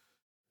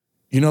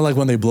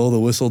 when they blow the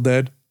whistle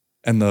dead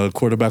and the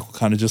quarterback will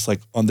kind of just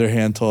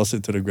underhand toss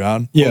it to the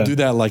ground. Yeah. He'll do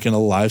that in a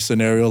live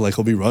scenario.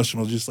 He'll be rushing,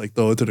 he'll just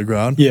throw it to the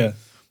ground. Yeah.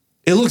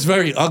 It looks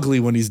very ugly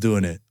when he's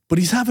doing it, but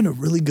he's having a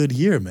really good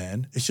year,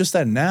 man. It's just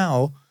that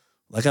now,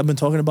 like I've been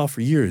talking about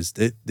for years,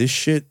 this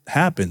shit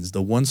happens.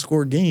 The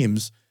 1-score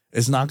games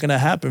is not going to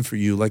happen for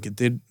you like it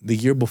did the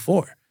year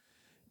before.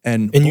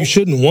 And you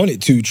shouldn't want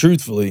it to,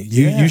 truthfully.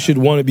 You should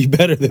want to be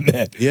better than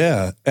that.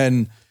 Yeah.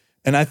 And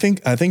I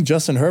think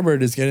Justin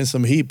Herbert is getting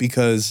some heat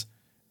because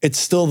it's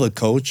still the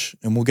coach,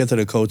 and we'll get to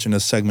the coach in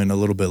a segment a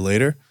little bit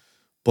later.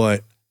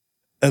 But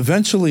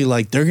eventually,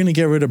 they're going to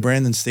get rid of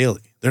Brandon Staley.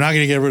 They're not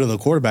going to get rid of the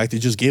quarterback. They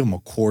just gave him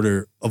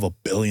 $250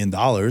 million.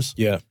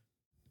 Yeah.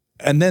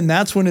 And then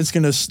that's when it's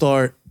going to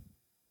start,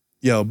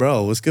 yo,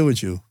 bro, what's good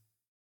with you?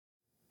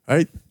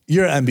 Right?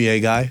 You're an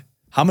NBA guy.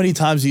 How many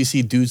times do you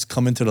see dudes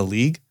come into the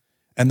league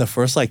and the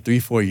first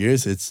 3-4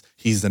 years, it's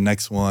he's the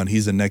next one,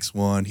 he's the next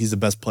one, he's the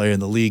best player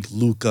in the league,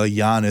 Luka,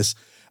 Giannis.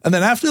 And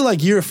then after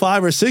year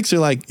 5 or 6,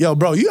 you're like, yo,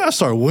 bro, you got to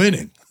start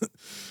winning.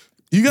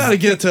 You got to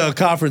get to a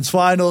conference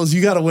finals.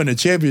 You got to win a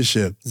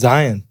championship.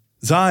 Zion.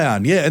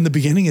 Yeah. In the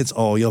beginning, it's,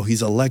 oh, yo,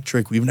 he's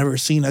electric. We've never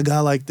seen a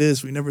guy like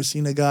this. We've never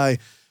seen a guy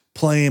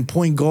playing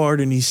point guard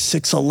and he's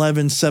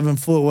 6'11", 7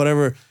 foot,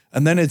 whatever.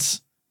 And then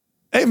it's,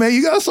 hey, man,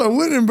 you got to start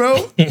winning,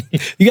 bro.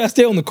 You got to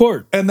stay on the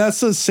court. And that's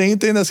the same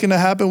thing that's going to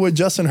happen with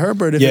Justin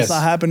Herbert if it's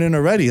not happening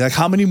already.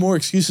 How many more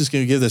excuses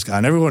can you give this guy?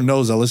 And everyone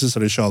knows that listens to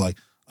the show, I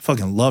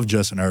fucking love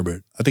Justin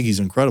Herbert. I think he's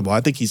incredible.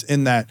 I think he's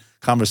in that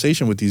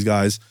conversation with these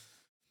guys.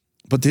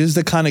 But this is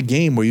the kind of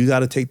game where you got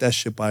to take that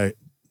shit by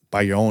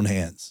your own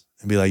hands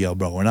and be like, yo,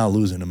 bro, we're not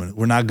losing them.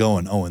 We're not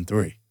going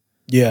 0-3.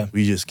 Yeah.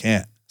 We just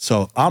can't.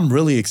 So I'm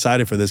really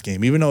excited for this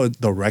game. Even though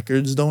the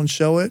records don't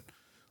show it,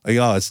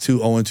 it's 2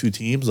 0-2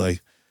 teams.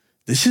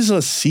 This is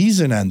a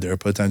season ender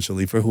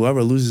potentially for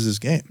whoever loses this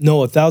game. No,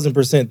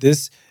 1,000%.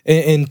 This,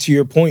 and to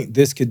your point,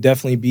 this could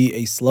definitely be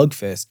a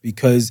slugfest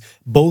because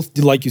both,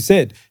 like you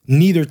said,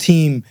 both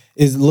teams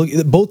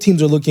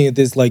are looking at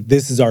this like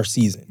this is our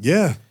season.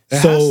 Yeah, it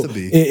has to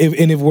be.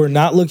 If we're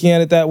not looking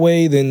at it that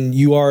way, then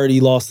you already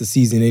lost the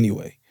season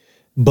anyway.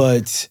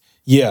 But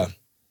yeah,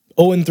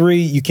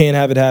 0-3, you can't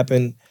have it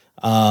happen.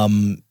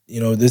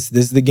 This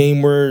is the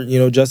game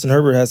where Justin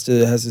Herbert has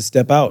to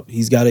step out.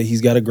 He's got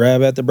to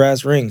grab at the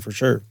brass ring for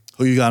sure.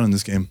 Who you got in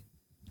this game?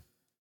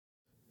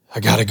 I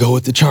gotta go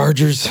with the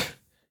Chargers.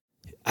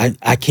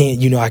 I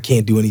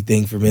can't do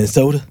anything for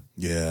Minnesota.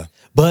 Yeah,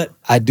 but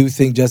I do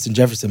think Justin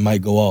Jefferson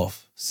might go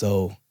off.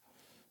 So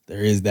there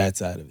is that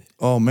side of it.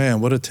 Oh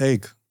man, what a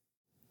take!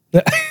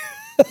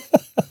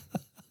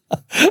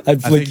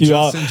 I'd flick you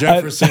out. Justin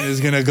Jefferson is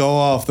going to go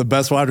off, the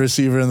best wide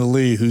receiver in the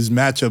league, who's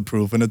matchup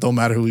proof, and it don't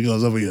matter who he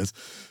goes up against.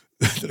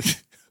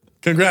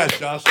 Congrats,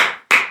 Josh.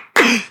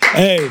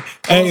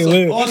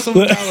 Awesome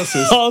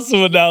analysis.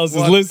 Awesome analysis.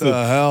 What Listen,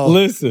 the hell?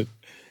 listen.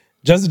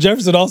 Justin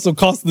Jefferson also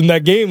cost them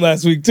that game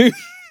last week too.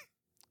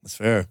 That's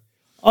fair.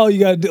 Oh, you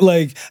got to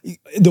like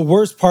the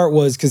worst part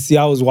was because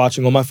I was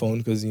watching on my phone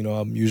because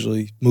I'm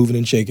usually moving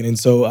and shaking, and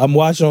so I'm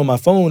watching on my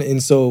phone,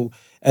 and so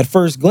at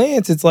first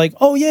glance it's like,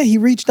 oh yeah, he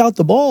reached out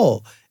the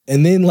ball,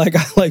 and then like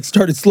I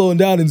started slowing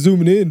down and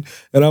zooming in,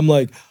 and I'm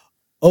like,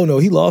 oh no,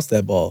 he lost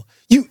that ball.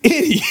 You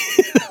idiot!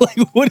 Like,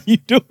 what are you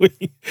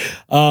doing?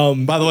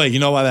 By the way, you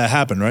know why that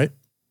happened, right?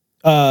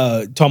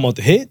 Talking about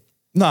the hit?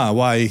 Nah,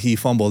 why he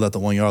fumbled at the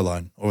 1 yard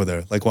line over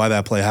there. Like why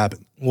that play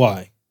happened.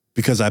 Why?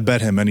 Because I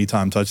bet him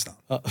anytime touchdown.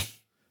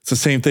 It's the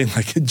same thing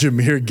like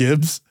Jahmyr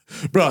Gibbs.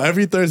 Bro,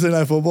 every Thursday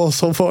Night Football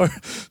so far,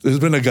 there's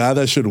been a guy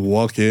that should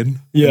walk in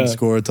and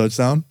score a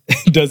touchdown.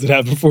 Doesn't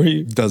happen for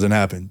you? Doesn't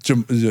happen.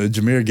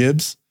 Jahmyr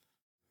Gibbs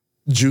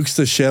jukes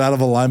the shit out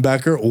of a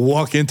linebacker,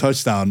 walk in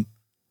touchdown.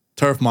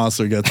 Turf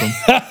monster gets him.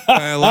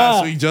 And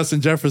last week, Justin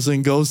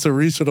Jefferson goes to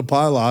reach for the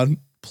pylon,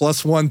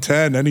 plus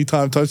 110,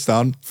 anytime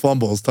touchdown,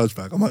 fumbles,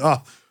 touchback. I'm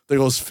like, there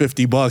goes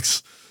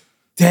 $50.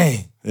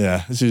 Dang.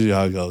 Yeah, that's usually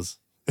how it goes.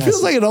 It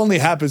feels like it only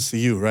happens to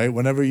you, right?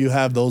 Whenever you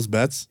have those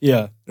bets.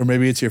 Yeah. Or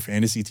maybe it's your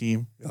fantasy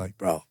team. You're like,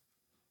 bro,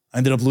 I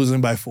ended up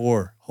losing by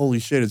 4. Holy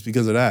shit, it's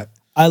because of that.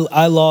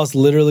 I lost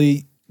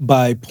literally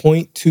by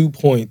 0.2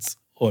 points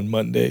on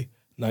Monday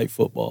Night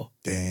Football.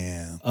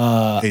 Damn.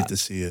 Hate to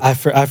see it.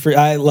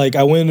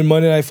 I went in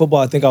Monday Night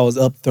Football, I think I was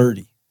up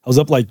 30. I was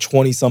up like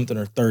 20 something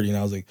or 30, and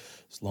I was like,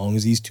 as long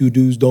as these two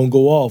dudes don't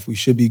go off, we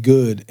should be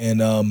good.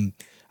 And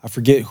I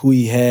forget who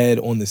he had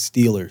on the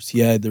Steelers.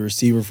 He had the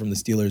receiver from the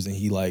Steelers, and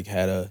he like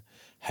had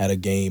a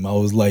game. I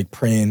was like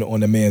praying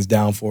on the man's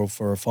downfall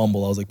for a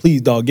fumble. I was like,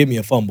 please, dog, give me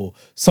a fumble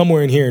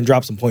somewhere in here and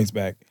drop some points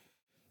back.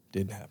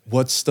 Didn't happen.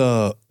 What's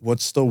the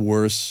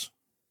worst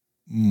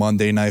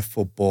Monday Night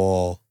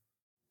Football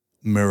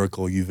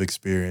miracle you've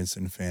experienced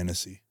in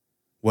fantasy?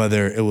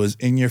 Whether it was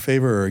in your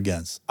favor or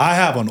against. I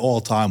have an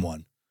all-time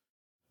one.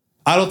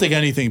 I don't think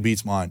anything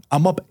beats mine.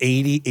 I'm up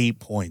 88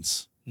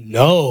 points.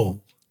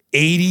 No.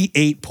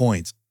 88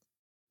 points.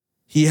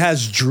 He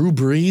has Drew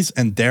Brees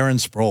and Darren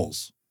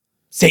Sproles.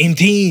 Same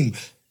team.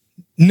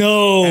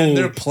 No. And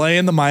they're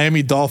playing the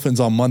Miami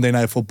Dolphins on Monday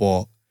Night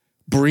Football.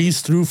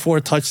 Brees threw 4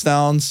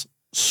 touchdowns.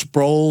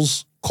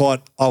 Sproles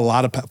caught a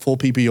lot of full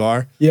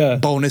PPR. Yeah.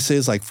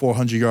 Bonuses, like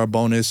 400-yard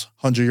bonus,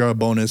 100-yard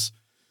bonus.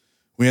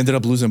 We ended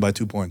up losing by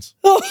 2 points.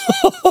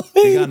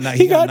 He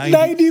got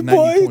 90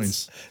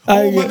 points.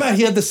 Oh, my bad.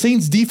 He had the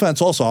Saints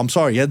defense also. I'm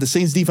sorry. He had the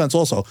Saints defense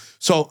also.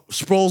 So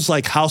Sproles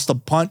like housed a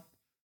punt.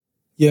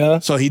 Yeah.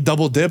 So he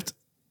double dipped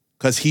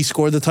because he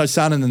scored the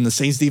touchdown and then the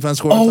Saints defense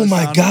scored a touchdown.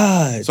 Oh, my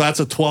God. So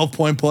that's a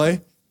 12-point play.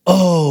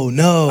 Oh,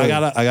 no. I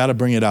gotta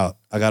bring it out.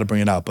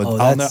 But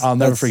I'll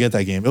never forget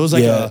that game. It was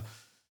like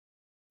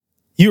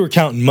you were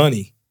counting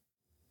money.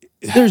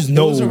 There's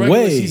no way. It was a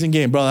regular season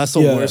game, bro. That's the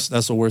worst.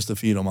 That's the worst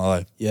defeat of my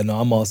life. Yeah, no,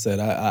 I'm all set.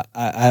 I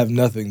have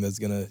nothing that's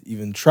gonna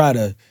even try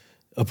to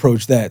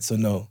approach that. So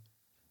no,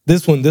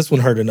 this one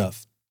hurt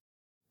enough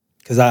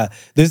because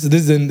this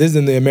is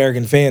in the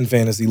American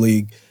Fantasy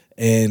League,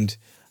 and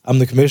I'm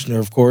the commissioner,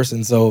 of course,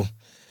 and so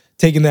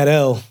taking that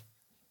L,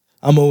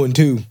 I'm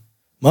 0-2.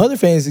 My other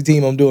fantasy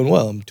team, I'm doing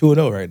well. I'm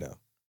 2-0 right now.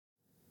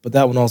 But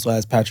that one also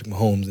has Patrick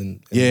Mahomes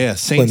and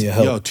Saints. Plenty of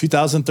help. Yo,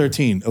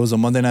 2013. It was a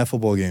Monday Night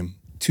Football game.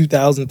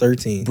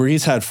 2013.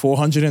 Brees had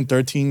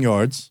 413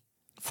 yards,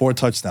 4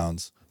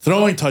 touchdowns.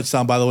 Throwing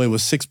touchdown, by the way,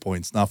 was 6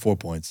 points, not 4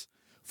 points.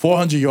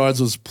 400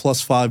 yards was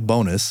plus 5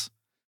 bonus.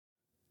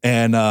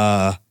 And,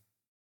 yeah.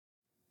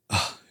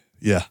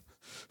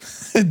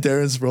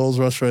 Darren Sproles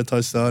rushed for a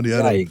touchdown.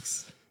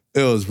 Yikes.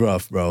 It was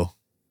rough, bro.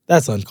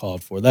 That's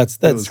uncalled for. It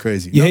was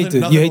crazy. You hate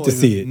to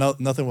see it.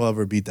 Nothing will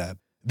ever beat that.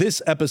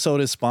 This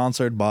episode is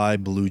sponsored by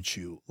Blue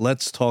Chew.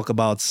 Let's talk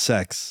about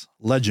sex.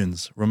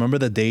 Legends, remember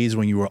the days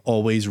when you were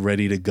always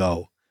ready to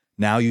go.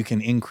 Now you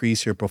can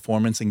increase your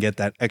performance and get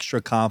that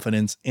extra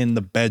confidence in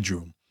the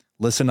bedroom.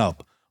 Listen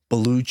up,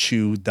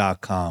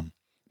 BlueChew.com.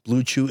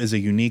 Blue Chew is a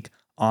unique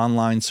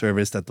online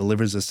service that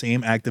delivers the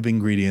same active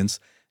ingredients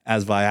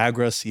as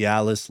Viagra,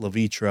 Cialis,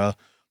 Levitra,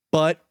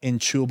 but in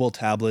chewable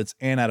tablets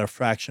and at a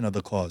fraction of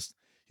the cost.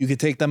 You can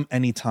take them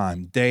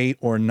anytime, day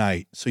or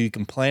night, so you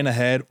can plan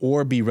ahead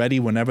or be ready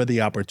whenever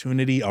the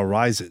opportunity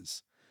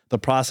arises. The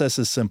process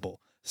is simple.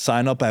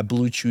 Sign up at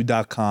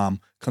BlueChew.com,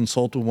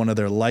 consult with one of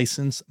their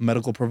licensed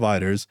medical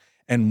providers,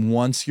 and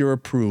once you're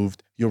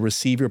approved, you'll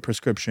receive your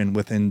prescription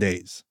within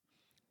days.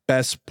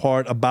 Best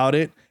part about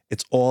it,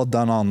 it's all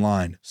done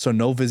online, so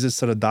no visits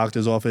to the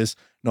doctor's office,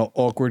 no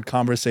awkward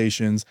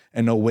conversations,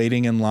 and no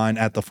waiting in line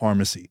at the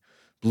pharmacy.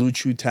 Blue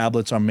Chew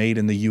tablets are made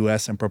in the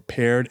U.S. and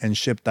prepared and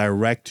shipped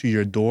direct to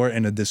your door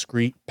in a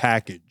discreet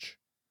package.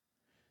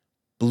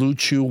 Blue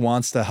Chew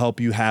wants to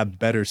help you have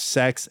better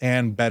sex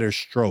and better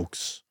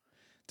strokes.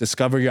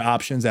 Discover your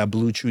options at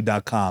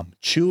BlueChew.com.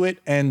 Chew it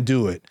and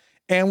do it.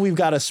 And we've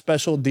got a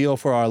special deal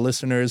for our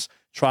listeners.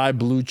 Try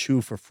Blue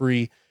Chew for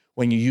free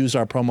when you use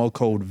our promo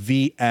code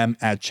VM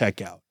at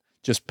checkout.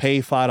 Just pay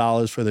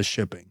 $5 for the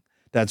shipping.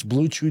 That's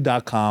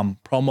BlueChew.com,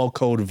 promo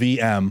code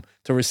VM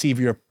to receive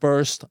your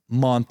first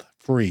month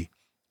free.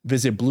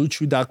 Visit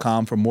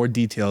BlueChew.com for more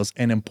details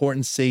and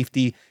important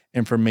safety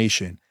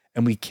information.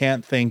 And we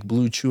can't thank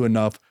Blue Chew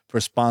enough for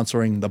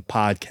sponsoring the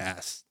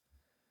podcast.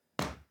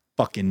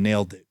 Fucking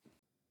nailed it.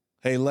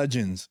 Hey,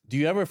 legends, do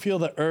you ever feel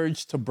the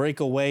urge to break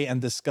away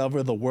and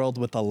discover the world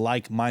with a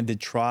like-minded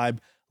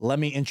tribe? Let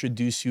me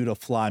introduce you to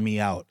Fly Me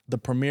Out, the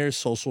premier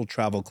social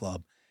travel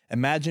club.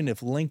 Imagine if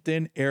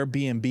LinkedIn,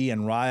 Airbnb,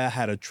 and Raya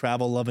had a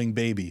travel-loving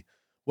baby.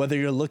 Whether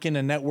you're looking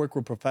to network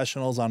with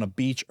professionals on a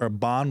beach or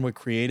bond with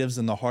creatives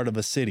in the heart of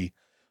a city,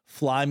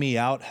 Fly Me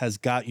Out has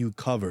got you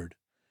covered.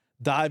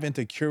 Dive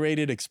into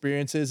curated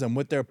experiences, and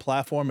with their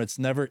platform, it's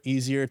never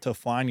easier to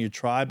find your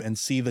tribe and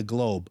see the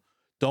globe.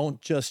 Don't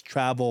just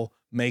travel,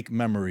 make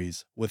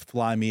memories with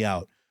Fly Me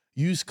Out.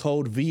 Use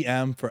code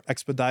VM for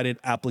expedited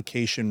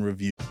application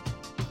review.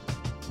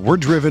 We're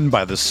driven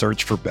by the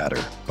search for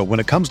better. But when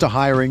it comes to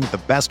hiring,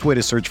 the best way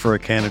to search for a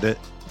candidate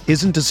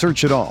isn't to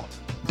search at all.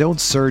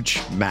 Don't search,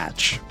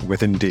 match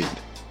with Indeed.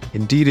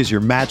 Indeed is your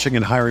matching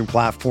and hiring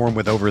platform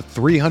with over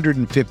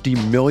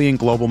 350 million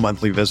global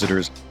monthly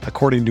visitors,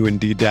 according to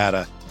Indeed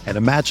data, and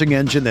a matching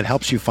engine that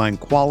helps you find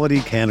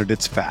quality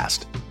candidates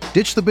fast.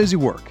 Ditch the busy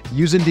work.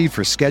 Use Indeed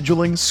for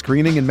scheduling,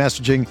 screening, and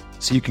messaging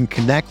so you can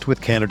connect with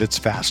candidates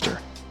faster.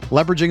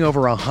 Leveraging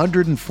over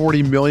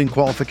 140 million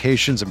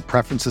qualifications and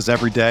preferences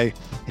every day,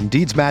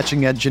 Indeed's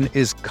matching engine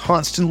is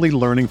constantly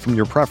learning from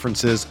your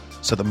preferences,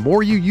 so the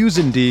more you use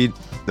Indeed,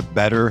 the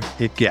better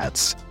it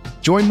gets.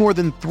 Join more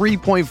than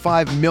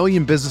 3.5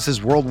 million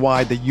businesses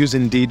worldwide that use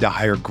Indeed to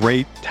hire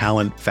great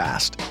talent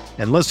fast.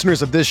 And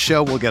listeners of this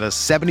show will get a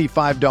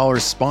 $75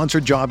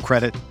 sponsored job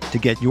credit to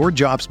get your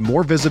jobs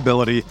more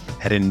visibility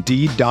at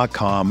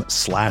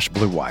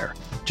Indeed.com/Blue Wire.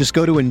 Just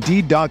go to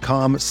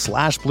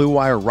Indeed.com/Blue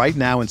Wire right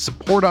now and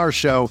support our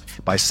show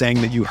by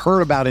saying that you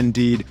heard about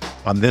Indeed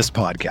on this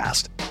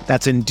podcast.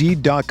 That's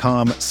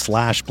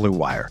Indeed.com/Blue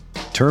Wire.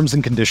 Terms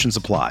and conditions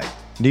apply.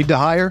 Need to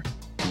hire?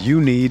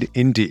 You need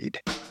Indeed.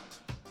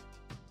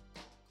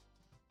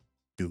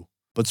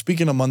 But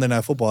speaking of Monday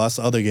Night Football, that's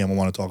the other game I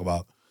want to talk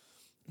about.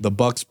 The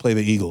Bucks play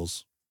the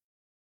Eagles.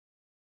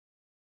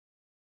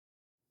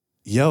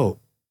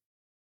 Yo,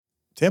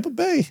 Tampa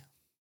Bay,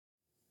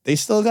 they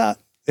still got,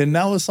 and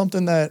that was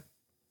something that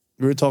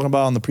we were talking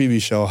about on the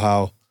previous show,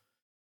 how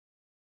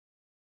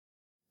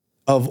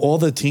of all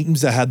the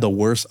teams that had the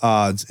worst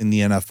odds in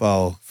the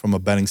NFL from a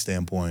betting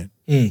standpoint,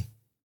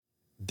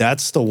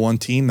 that's the one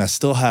team that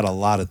still had a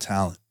lot of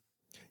talent.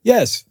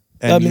 Yes.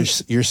 And I mean,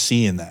 you're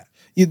seeing that.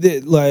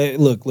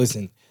 Look,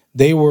 listen,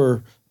 they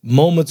were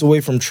moments away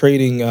from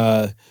trading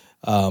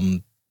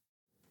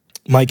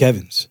Mike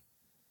Evans.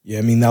 Yeah,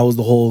 I mean, that was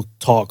the whole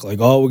talk. Like,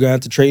 oh, we're going to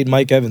have to trade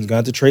Mike Evans, going to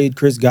have to trade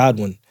Chris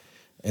Godwin.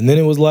 And then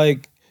it was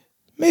like,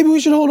 maybe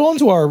we should hold on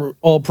to our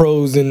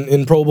all-pros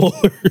and Pro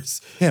Bowlers.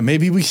 Yeah,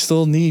 maybe we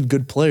still need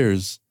good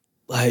players.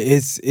 Like,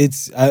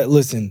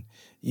 listen,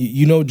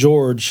 you know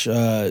George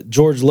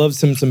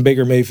loves him some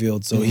Baker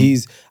Mayfield. So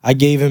I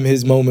gave him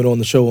his moment on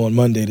the show on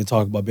Monday to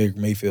talk about Baker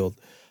Mayfield.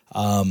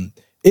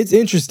 It's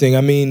interesting.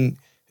 I mean,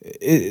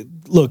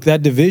 look,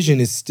 that division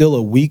is still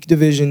a weak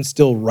division,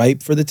 still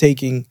ripe for the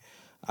taking.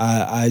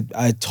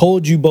 I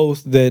told you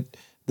both that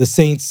the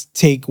Saints'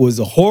 take was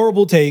a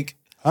horrible take.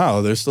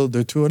 Oh, they're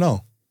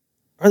 2-0.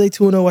 Are they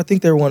 2-0? I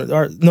think they're one.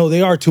 No,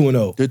 they are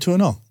 2-0. They're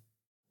 2-0.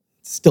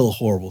 Still a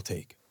horrible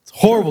take. It's a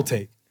horrible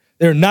take.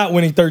 They're not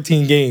winning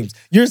 13 games.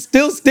 You're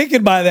still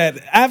sticking by that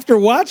after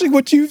watching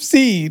what you've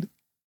seen.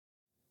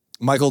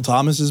 Michael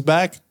Thomas is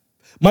back.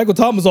 Michael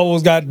Thomas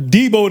almost got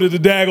demoted to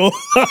Daggle.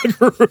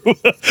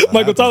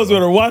 Michael Thomas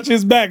better watch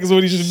his back is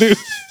what he should do.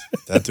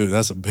 That dude,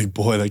 that's a big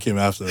boy that came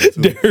after that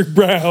too. Derrick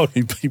Brown.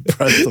 He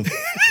pressed him.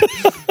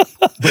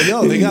 But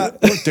yo,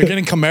 they're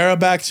getting Kamara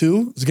back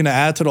too. It's going to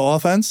add to the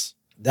offense.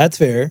 That's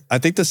fair. I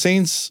think the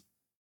Saints,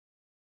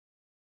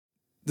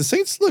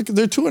 look,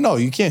 they're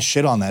 2-0. You can't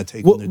shit on that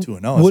take when they're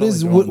 2-0.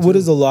 What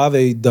has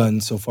Olave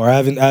done so far? I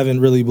haven't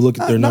really looked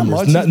at their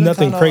numbers.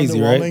 Nothing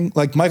crazy, right?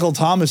 Like Michael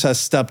Thomas has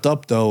stepped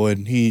up though,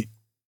 and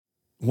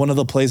one of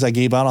the plays I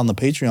gave out on the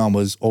Patreon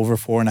was over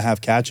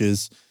 4.5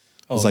 catches.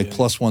 It was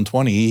plus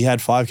 120. He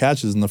had 5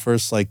 catches in the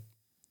first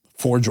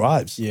 4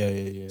 drives.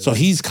 Yeah. So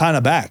he's kind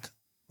of back.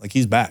 Like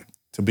he's back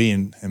to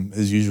being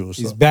his usual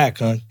stuff. He's back,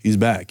 huh? He's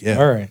back. Yeah.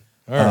 All right.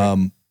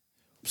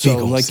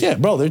 So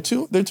bro, they're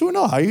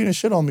 2-0. How are you gonna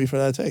shit on me for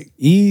that take?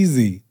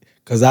 Easy,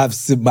 because I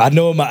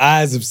know what my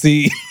eyes have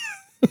seen.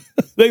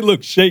 They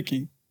look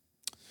shaky.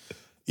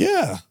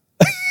 Yeah.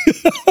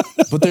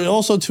 But they're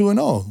also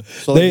 2-0.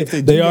 So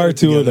they are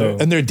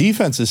 2-0. And their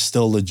defense is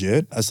still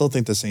legit. I still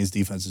think the Saints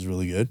defense is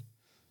really good.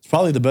 It's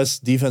probably the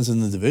best defense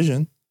in the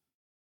division.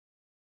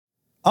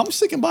 I'm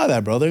sticking by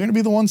that, bro. They're going to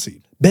be the 1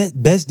 seed.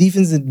 Best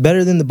defense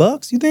better than the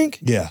Bucks, you think?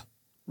 Yeah.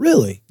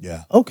 Really?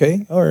 Yeah.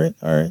 Okay. All right.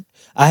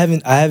 I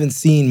haven't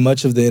seen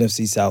much of the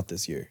NFC South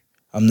this year.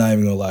 I'm not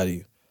even going to lie to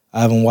you.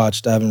 I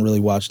haven't really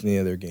watched any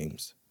of their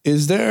games.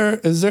 Is there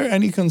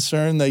any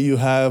concern that you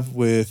have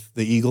with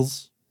the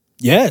Eagles?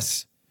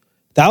 Yes.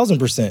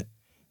 1,000%.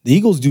 The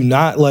Eagles do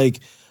not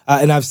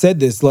and I've said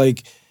this,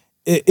 like,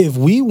 if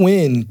we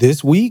win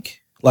this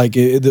week, like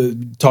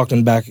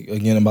talking back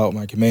again about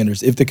my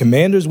Commanders, if the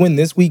Commanders win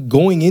this week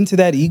going into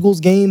that Eagles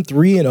game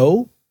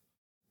 3-0,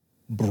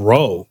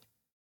 bro,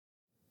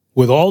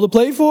 with all to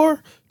play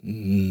for,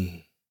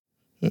 I'm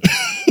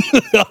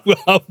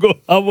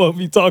going to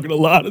be talking a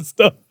lot of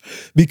stuff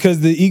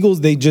because the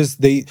Eagles,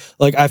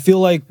 I feel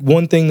like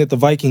one thing that the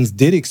Vikings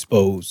did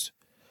expose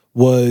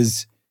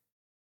was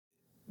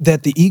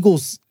that the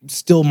Eagles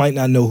still might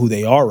not know who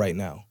they are right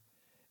now.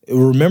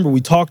 Remember,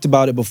 we talked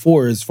about it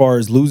before as far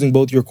as losing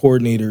both your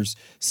coordinators,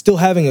 still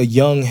having a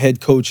young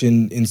head coach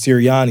in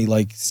Sirianni,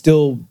 like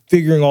still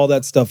figuring all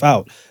that stuff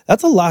out.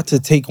 That's a lot to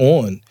take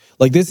on.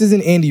 Like, this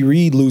isn't Andy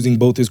Reid losing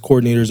both his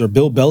coordinators or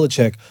Bill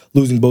Belichick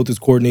losing both his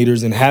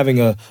coordinators and having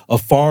a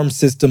farm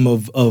system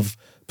of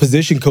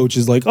position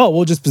coaches like, oh,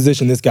 we'll just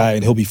position this guy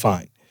and he'll be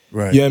fine.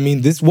 Right. You know what I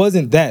mean? This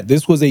wasn't that.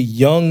 This was a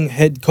young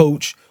head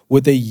coach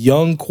with a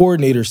young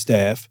coordinator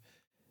staff.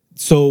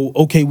 So,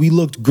 okay, we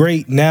looked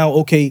great. Now,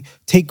 okay,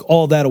 take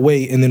all that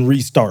away and then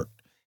restart.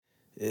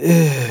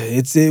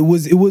 It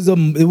was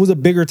a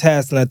bigger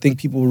task than I think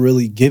people were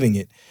really giving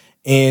it.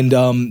 And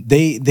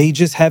they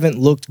just haven't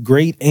looked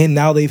great. And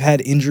now they've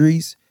had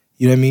injuries.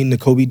 You know what I mean?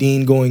 Nakobe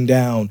Dean going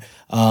down.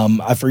 I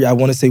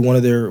want to say one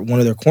of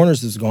their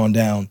corners has gone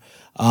down.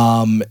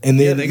 And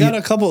then they got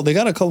a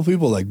couple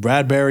people like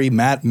Bradbury,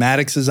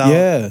 Maddox is out.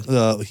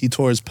 Yeah. He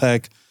tore his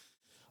pec.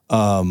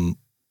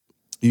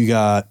 You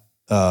got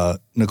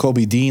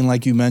Nakobe Dean,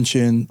 like you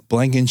mentioned,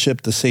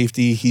 Blankenship, the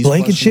safety.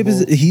 Blankenship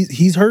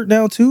he's hurt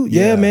now too.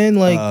 Yeah, man.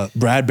 Like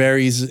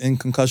Bradbury's in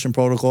concussion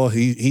protocol.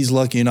 He's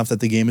lucky enough that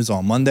the game is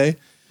on Monday.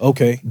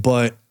 Okay,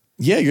 but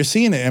yeah, you're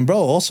seeing it, and bro,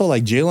 also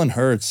like Jalen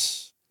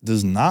Hurts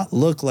does not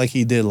look like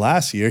he did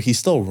last year. He's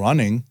still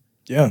running.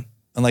 Yeah,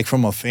 and like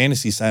from a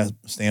fantasy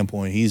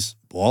standpoint, he's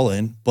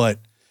balling. But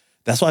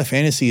that's why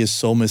fantasy is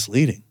so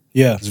misleading.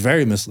 Yeah, it's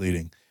very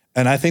misleading.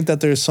 And I think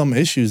that there's some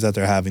issues that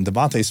they're having.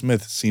 Devontae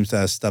Smith seems to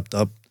have stepped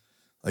up,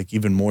 like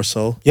even more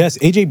so. Yes,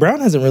 A.J. Brown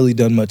hasn't really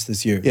done much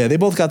this year. Yeah, they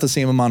both got the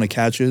same amount of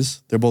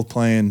catches. They're both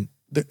playing,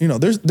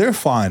 they're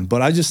fine.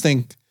 But I just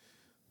think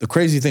the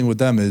crazy thing with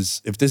them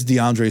is if this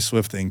DeAndre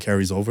Swift thing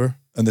carries over,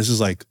 and this is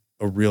like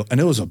and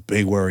it was a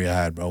big worry I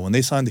had, bro, when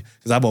they signed,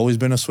 because I've always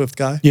been a Swift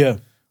guy. Yeah.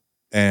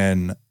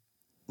 And a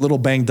little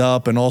banged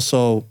up, and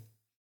also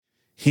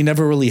he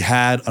never really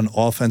had an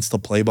offense to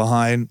play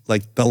behind.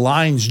 Like, the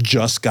Lions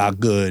just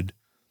got good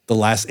the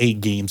last 8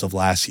 games of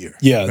last year.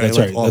 Yeah, that's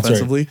right.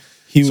 Offensively.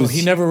 That's right.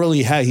 He never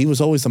really he was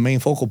always the main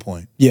focal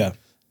point. Yeah.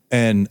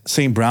 And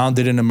St. Brown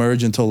didn't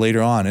emerge until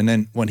later on. And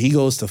then when he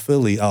goes to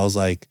Philly, I was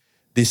like,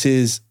 this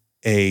is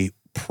a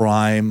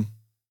prime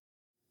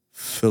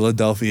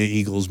Philadelphia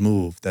Eagles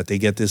move, that they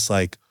get this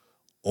like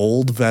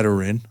old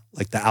veteran,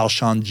 like the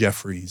Alshon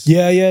Jeffries.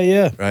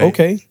 Yeah. Right?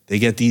 Okay. They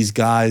get these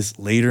guys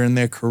later in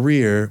their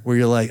career where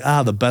you're like,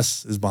 the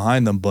best is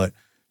behind them, but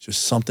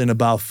just something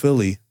about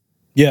Philly.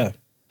 Yeah.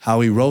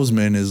 Howie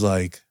Roseman is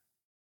like,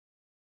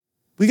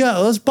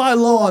 let's buy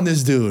low on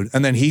this dude.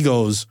 And then he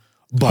goes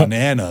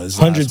bananas.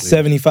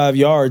 175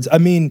 yards. I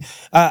mean,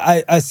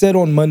 I said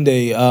on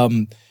Monday, a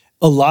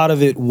lot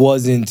of it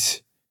was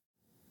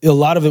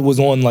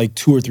on like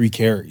 2 or 3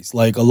 carries.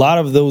 Like, a lot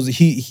of those,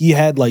 he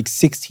had like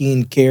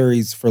 16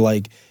 carries for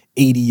like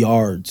 80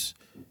 yards,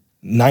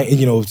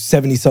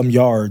 70 some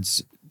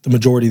yards, the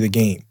majority of the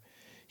game.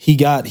 He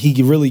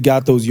really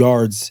got those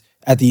yards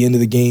at the end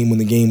of the game when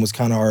the game was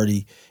kind of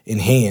already in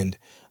hand.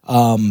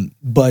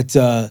 But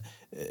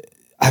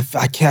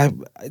I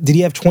can't. Did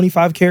he have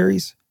 25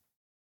 carries?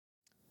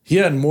 He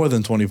had more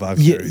than 25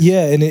 carries.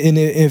 Yeah, and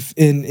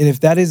if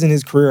that isn't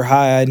his career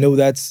high, I know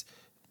that's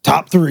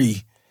top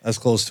 3. That's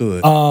close to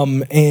it.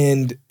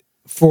 And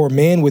for a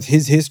man with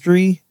his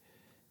history,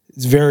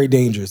 it's very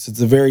dangerous.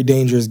 It's a very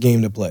dangerous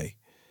game to play.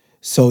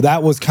 So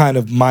that was kind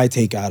of my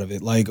take out of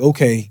it. Like,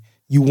 okay,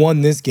 you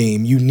won this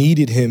game. You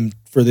needed him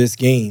for this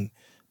game.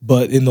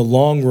 But in the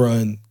long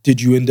run,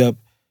 did you end up,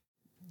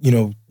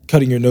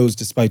 cutting your nose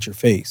to spite your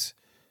face?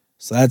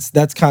 So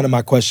that's kind of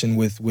my question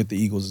with the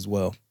Eagles as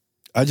well.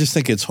 I just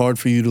think it's hard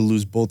for you to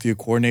lose both your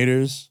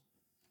coordinators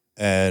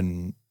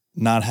and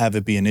not have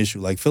it be an issue.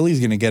 Like, Philly's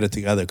going to get it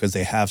together because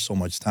they have so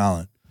much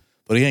talent.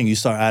 But again, you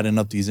start adding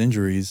up these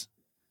injuries.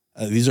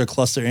 These are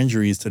cluster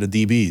injuries to the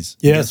DBs.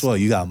 Yes. Guess what?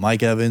 You got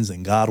Mike Evans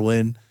and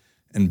Godwin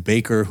and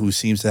Baker, who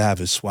seems to have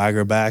his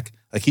swagger back.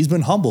 Like, he's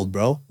been humbled,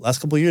 bro. Last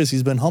couple of years,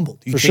 he's been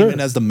humbled. You came in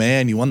as the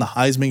man. You won the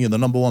Heisman. You're the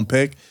number 1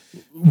 pick.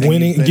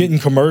 Winning, getting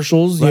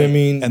commercials. Right. You know what I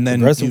mean? And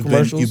then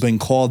you've been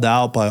called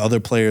out by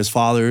other players'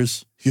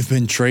 fathers. You've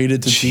been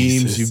traded to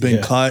teams. You've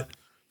been cut.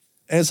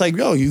 And it's like,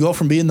 yo, you go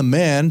from being the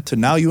man to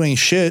now you ain't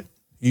shit.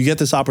 You get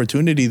this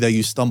opportunity that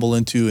you stumble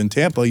into in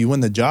Tampa. You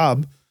win the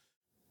job.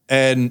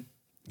 And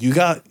you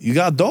got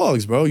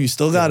dogs, bro. You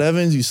still got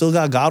Evans. You still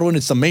got Godwin.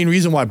 It's the main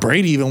reason why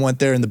Brady even went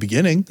there in the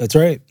beginning. That's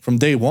right. From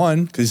day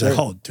one. Because he's like,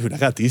 oh, dude, I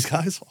got these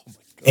guys. Oh, my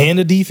God. And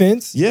a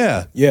defense.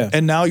 Yeah. Yeah.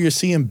 And now you're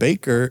seeing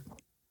Baker.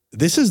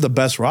 This is the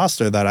best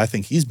roster that I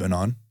think he's been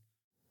on.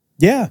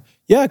 Yeah.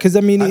 Yeah, because,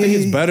 I mean. I think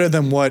it's better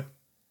than what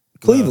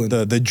Cleveland.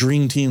 The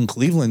dream team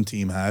Cleveland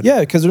team had. Yeah,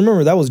 because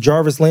remember, that was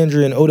Jarvis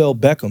Landry and Odell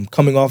Beckham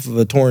coming off of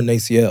a torn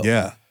ACL.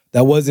 Yeah.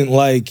 That wasn't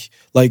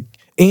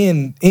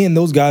and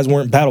those guys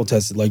weren't battle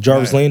tested. Like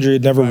Jarvis Landry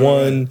had never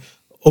won. Right.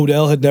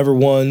 Odell had never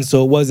won.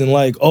 So it wasn't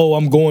like, oh,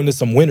 I'm going to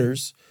some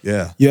winners.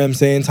 Yeah. You know what I'm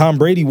saying? Tom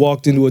Brady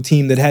walked into a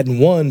team that hadn't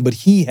won, but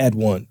he had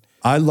won.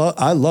 I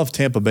love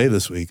Tampa Bay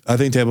this week. I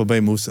think Tampa Bay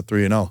moves to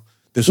 3-0.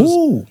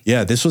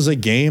 This was a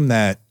game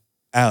that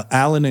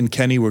Alan and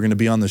Kenny were going to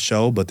be on the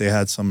show, but they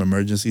had some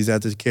emergencies they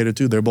had to cater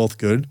to. They're both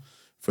good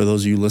for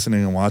those of you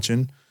listening and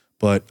watching.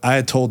 But I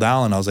had told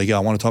Alan, I was like, yeah, I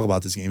want to talk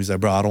about this game. He's like,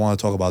 bro, I don't want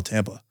to talk about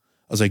Tampa. I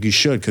was like, you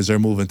should, because they're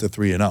moving to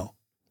 3-0.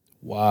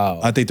 Wow.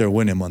 I think they're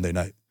winning Monday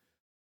night.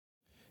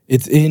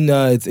 It's in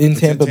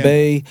Tampa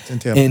Bay,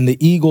 and the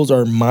Eagles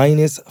are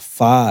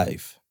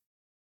 -5.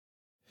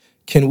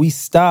 Can we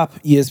stop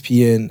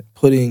ESPN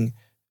putting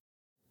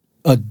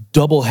a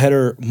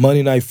doubleheader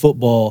Monday Night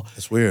Football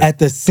at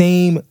the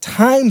same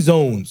time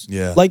zones?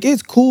 Yeah. Like,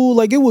 it's cool.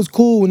 Like, it was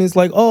cool when it's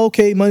like, oh,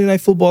 okay, Monday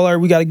Night Football, all right,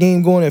 we got a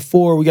game going at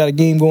 4, we got a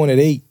game going at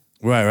 8.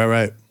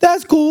 Right.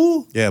 That's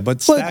cool. Yeah,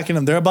 but stacking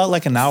them, they're about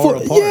like an hour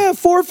apart. Yeah,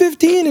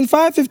 4:15 and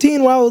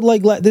 5:15. While I was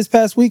like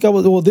this week I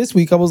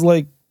was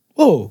like,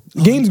 whoa,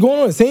 games going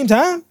on at the same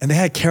time? And they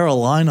had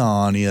Carolina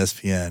on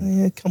ESPN.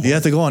 Yeah, come on. You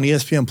have to go on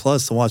ESPN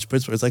Plus to watch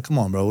Pittsburgh. It's like, come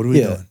on, bro, what are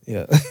we doing?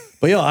 Yeah.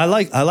 But yo, I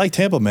like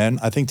Tampa, man.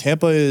 I think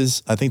Tampa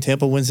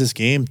wins this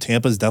game.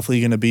 Tampa's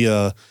definitely going to be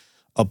a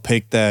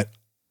pick that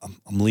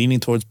I'm leaning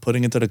towards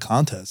putting into the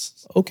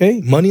contest.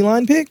 Okay, money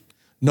line pick?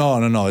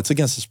 No. It's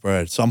against the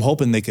spread. So I'm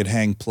hoping they could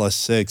hang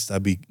 +6.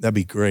 That'd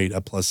be great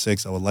at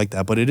 +6. I would like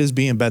that. But it is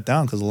being bet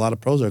down because a lot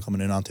of pros are coming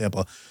in on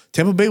Tampa.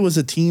 Tampa Bay was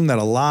a team that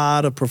a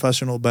lot of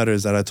professional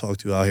bettors that I talked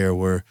to out here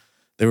were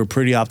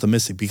pretty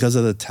optimistic because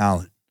of the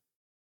talent.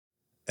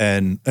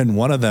 And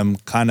one of them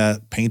kind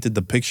of painted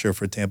the picture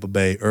for Tampa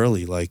Bay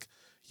early. Like,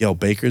 yo,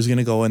 Baker's going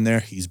to go in there.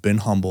 He's been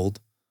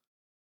humbled.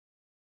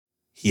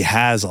 He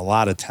has a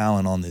lot of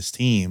talent on this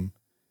team.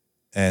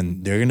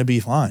 And they're going to be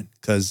fine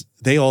because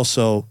it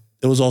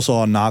was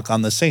also a knock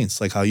on the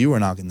Saints, like how you were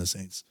knocking the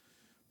Saints.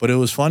 But it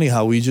was funny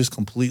how we just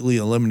completely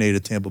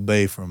eliminated Tampa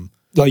Bay from...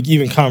 Like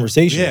even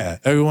conversation. Yeah.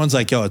 Everyone's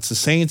like, yo, it's the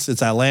Saints,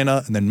 it's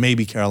Atlanta, and then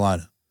maybe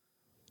Carolina.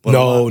 But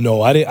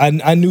no.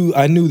 I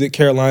knew that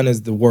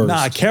Carolina's the worst.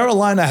 Nah,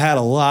 Carolina had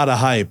a lot of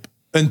hype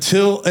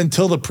until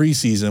the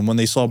preseason when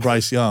they saw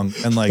Bryce Young.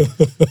 And like,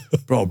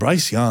 bro,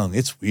 Bryce Young,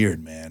 it's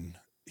weird, man.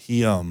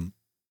 He, I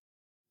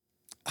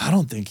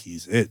don't think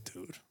he's it,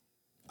 dude.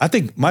 I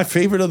think my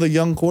favorite of the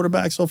young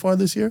quarterbacks so far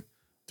this year,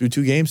 through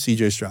 2 games,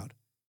 CJ Stroud.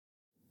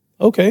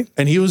 Okay.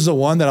 And he was the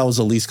one that I was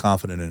the least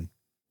confident in.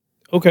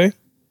 Okay.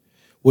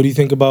 What do you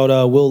think about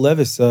Will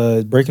Levis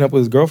breaking up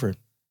with his girlfriend?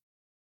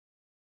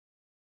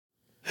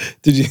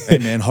 Did you? Hey,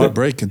 man,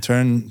 heartbreak can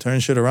turn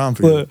shit around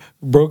for you.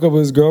 Broke up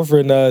with his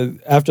girlfriend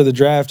after the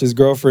draft. His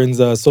girlfriend's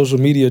social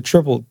media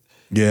tripled.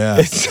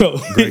 Yeah. So,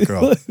 great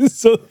girl.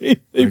 So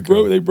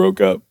they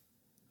broke up.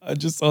 I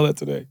just saw that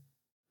today.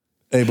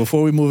 Hey,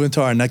 before we move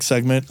into our next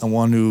segment, I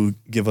want to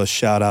give a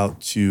shout out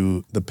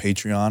to the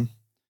Patreon.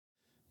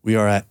 We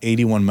are at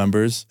 81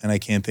 members, and I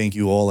can't thank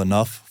you all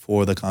enough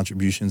for the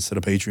contributions to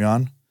the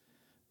Patreon.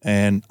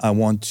 And I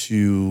want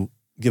to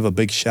give a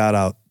big shout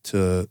out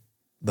to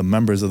the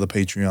members of the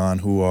Patreon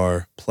who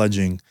are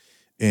pledging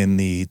in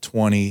the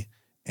 $20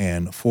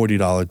 and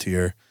 $40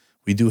 tier.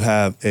 We do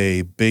have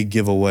a big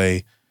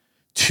giveaway,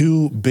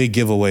 2 big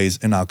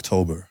giveaways in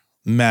October,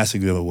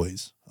 massive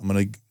giveaways. I'm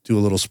going to do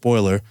a little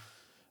spoiler.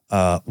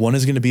 One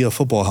is going to be a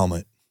football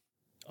helmet.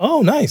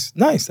 Oh, nice.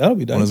 That'll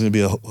be nice. One is going to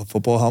be a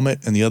football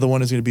helmet, and the other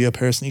one is going to be a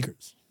pair of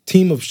sneakers.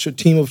 Team of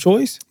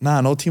choice?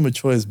 Nah, no team of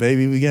choice,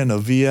 baby. We getting a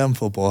VM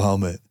football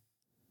helmet.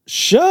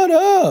 Shut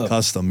up.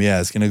 Custom, yeah.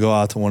 It's going to go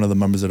out to one of the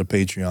members of the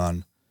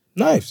Patreon.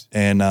 Nice.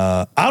 And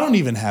I don't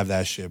even have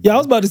that shit, bro. Yeah, I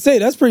was about to say,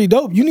 that's pretty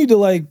dope. You need to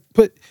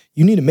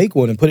make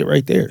one and put it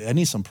right there. I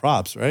need some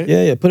props, right?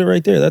 Yeah, put it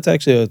right there. That's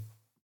actually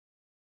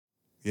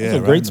a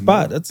great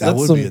spot. That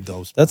would be a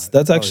dope spot.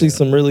 That's actually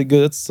some really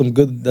good.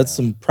 That's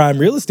some prime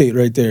real estate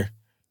right there.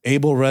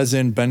 Abel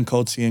Resin, Ben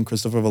Kotzian,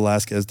 Christopher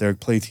Velasquez,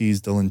 Derek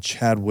Platees, Dylan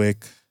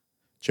Chadwick,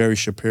 Jerry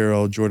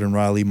Shapiro, Jordan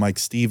Riley, Mike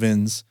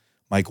Stevens,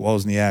 Mike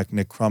Wozniak,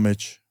 Nick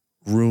Crummich,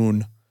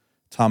 Rune,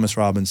 Thomas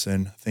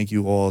Robinson. Thank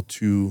you all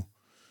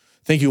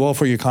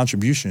for your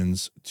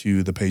contributions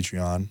to the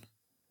Patreon.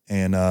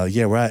 And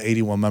we're at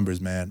 81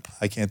 members, man.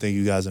 I can't thank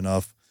you guys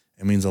enough.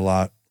 It means a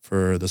lot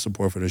for the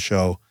support for the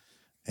show.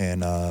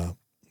 And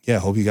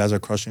hope you guys are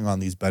crushing on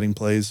these betting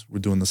plays. We're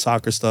doing the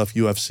soccer stuff,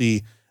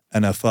 UFC,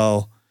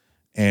 NFL.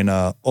 And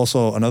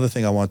also another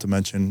thing I wanted to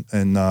mention,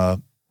 and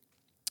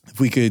if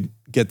we could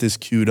get this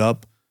queued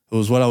up, it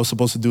was what I was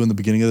supposed to do in the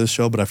beginning of this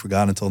show, but I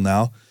forgot until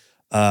now.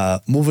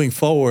 Moving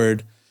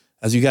forward,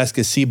 as you guys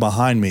can see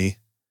behind me,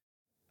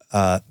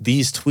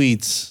 these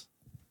tweets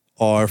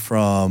are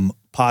from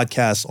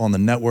podcasts on the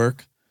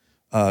network.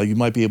 you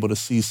might be able to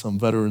see some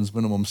veterans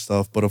minimum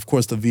stuff. But of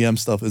course, the VM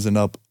stuff isn't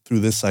up through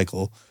this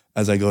cycle,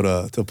 as I go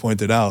to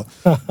point it out.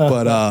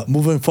 But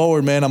moving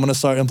forward, man, I'm going to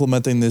start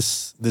implementing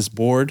this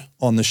board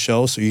on the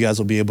show. So you guys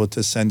will be able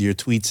to send your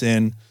tweets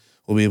in.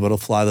 We'll be able to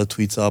fly the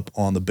tweets up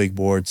on the big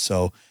board.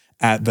 So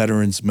at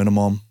Veterans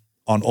Minimum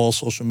on all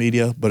social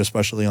media, but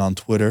especially on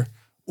Twitter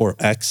or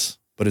X,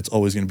 but it's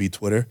always going to be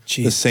Twitter.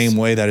 Jesus. The same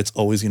way that it's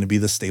always going to be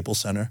the Staples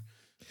Center.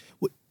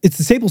 It's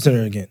the Staples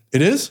Center again.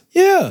 It is?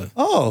 Yeah.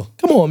 Oh.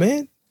 Come on,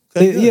 man.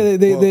 Okay,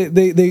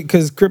 They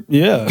because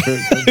crypto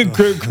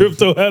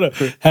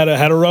had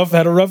a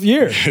rough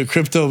year.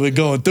 Crypto been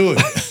going through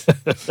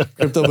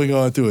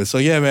it. So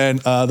yeah, man,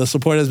 the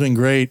support has been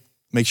great.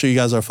 Make sure you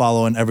guys are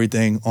following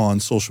everything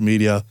on social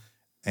media,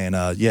 and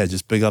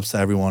just big ups to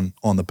everyone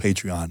on the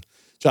Patreon.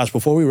 Josh,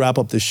 before we wrap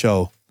up this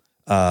show,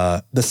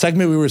 the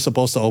segment we were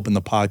supposed to open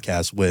the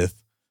podcast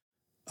with,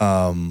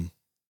 and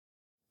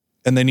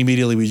then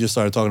immediately we just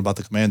started talking about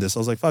the Commanders. So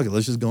I was like, fuck it,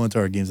 let's just go into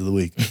our games of the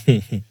week.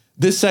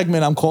 This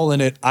segment, I'm calling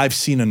it I've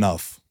Seen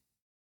Enough.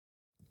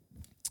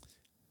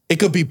 It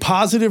could be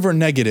positive or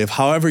negative,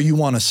 however you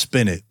want to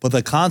spin it. But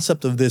the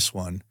concept of this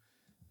one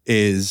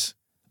is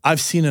I've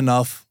seen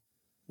enough,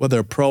 whether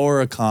a pro or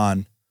a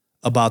con,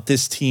 about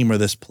this team or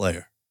this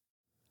player.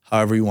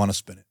 However you want to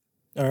spin it.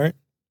 All right.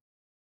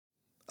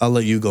 I'll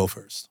let you go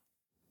first.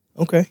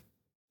 Okay.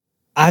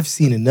 I've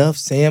seen enough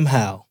Sam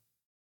Howell.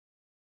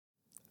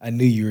 I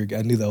knew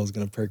that was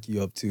going to perk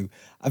you up too.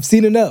 I've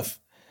seen enough.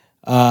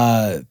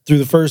 Through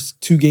the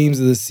first 2 games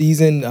of the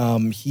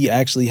season, he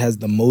actually has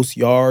the most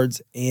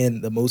yards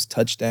and the most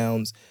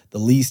touchdowns, the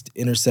least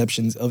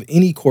interceptions of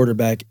any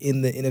quarterback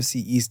in the NFC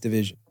East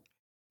division.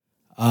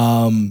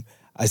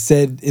 I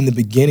said in the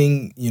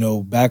beginning,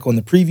 back on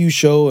the preview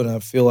show, and I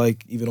feel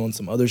like even on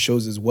some other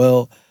shows as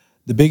well,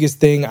 the biggest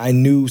thing I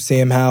knew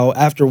Sam Howell,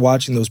 after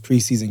watching those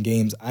preseason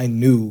games, I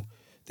knew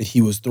that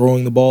he was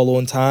throwing the ball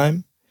on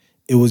time.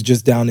 It was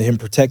just down to him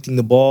protecting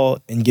the ball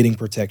and getting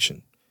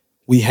protection.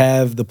 We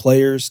have the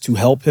players to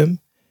help him.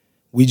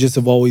 We just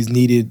have always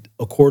needed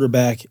a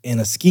quarterback and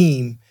a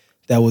scheme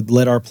that would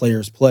let our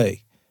players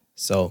play.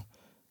 So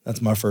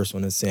that's my first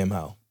one is Sam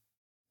Howell.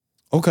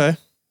 Okay.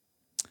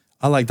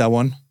 I like that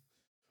one.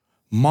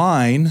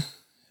 Mine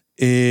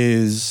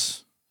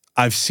is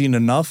I've seen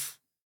enough.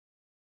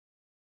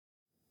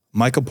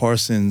 Micah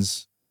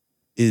Parsons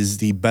is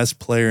the best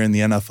player in the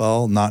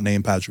NFL, not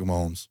named Patrick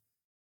Mahomes.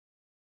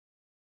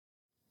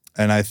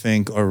 And I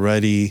think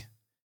already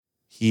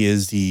he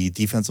is the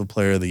defensive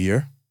player of the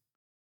year.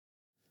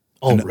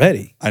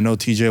 Already? I know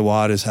TJ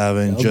Watt is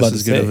having just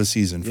as good of a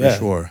season for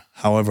sure.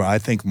 However, I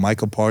think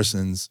Micah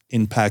Parsons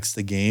impacts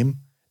the game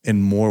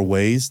in more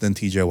ways than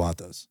TJ Watt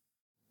does.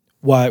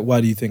 Why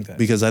do you think that?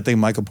 Because I think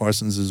Micah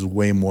Parsons is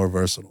way more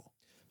versatile.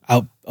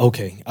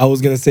 Okay. I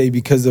was going to say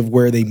because of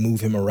where they move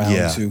him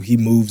around to. He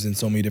moves in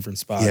so many different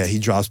spots. Yeah, he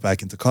drops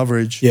back into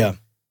coverage. Yeah.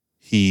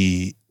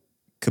 He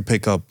could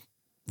pick up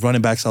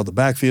running backs out the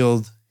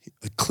backfield. He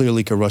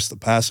clearly could rush the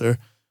passer.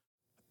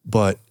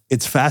 But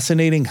it's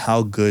fascinating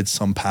how good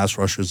some pass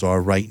rushers are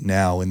right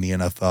now in the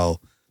NFL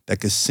that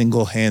could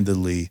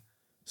single-handedly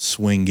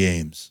swing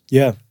games.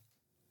 Yeah.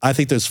 I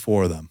think there's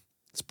 4 of them.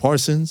 It's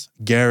Parsons,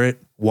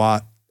 Garrett,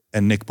 Watt,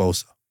 and Nick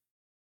Bosa.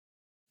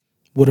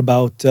 What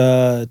about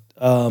Derek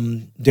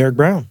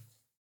Brown?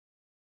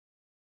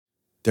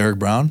 Derek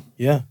Brown?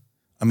 Yeah.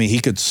 I mean, he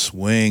could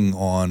swing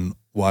on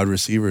wide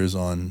receivers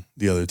on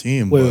the other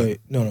team. Wait.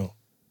 No.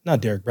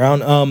 Not Derek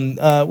Brown.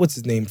 What's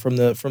his name from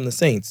the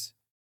Saints?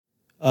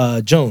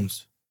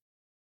 Jones.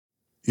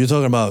 You're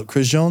talking about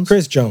Chris Jones?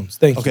 Chris Jones.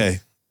 Thank you. Okay.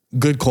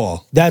 Good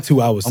call. That's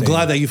who I was saying. I'm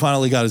glad that you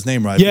finally got his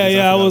name right.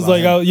 Yeah. I was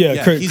like,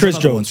 Chris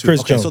Jones.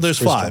 Chris Jones. So there's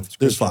 5.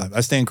 There's 5.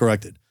 I stand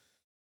corrected.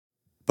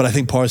 But I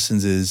think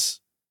Parsons is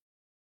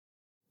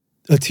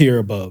a tier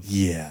above.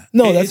 Yeah.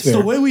 No, that's fair.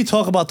 It's the way we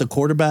talk about the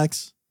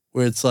quarterbacks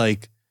where it's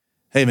like,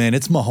 hey, man,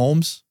 it's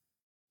Mahomes.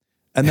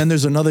 And then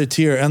there's another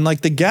tier. And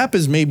like the gap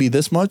is maybe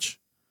this much,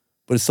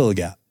 but it's still a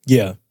gap.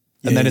 Yeah.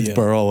 And then it's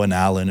Burrow and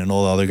Allen and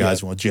all the other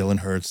guys. Jalen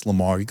Hurts,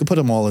 Lamar. You could put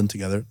them all in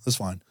together. That's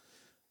fine.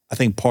 I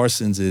think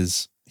Parsons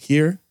is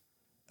here.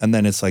 And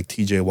then it's like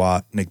TJ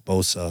Watt, Nick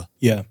Bosa,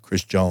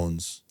 Chris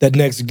Jones. That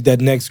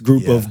next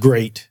group of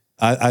great.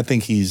 I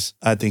think he's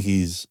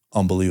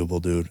unbelievable,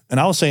 dude. And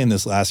I was saying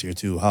this last year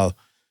too, how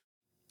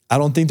I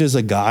don't think there's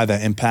a guy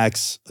that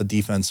impacts a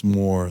defense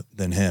more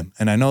than him.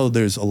 And I know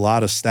there's a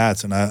lot of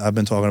stats, and I've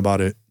been talking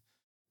about it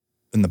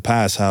in the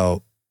past,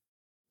 how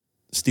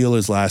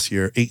Steelers last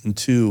year,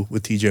 8-2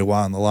 with TJ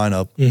Watt in the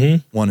lineup,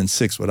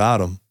 1-6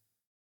 without him.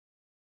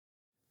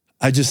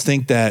 I just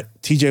think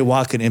that TJ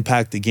Watt can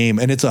impact the game,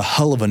 and it's a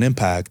hell of an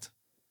impact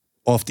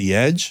off the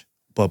edge.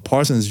 But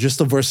Parsons, just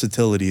the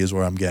versatility is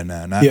where I'm getting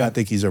at. And I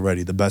think he's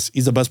already the best.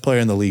 He's the best player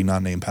in the league,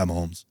 not named Pat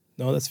Mahomes.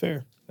 No, that's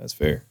fair. That's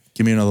fair.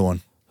 Give me another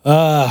one.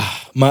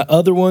 My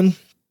other one,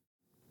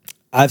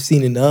 I've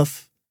seen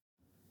enough,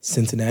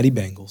 Cincinnati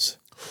Bengals.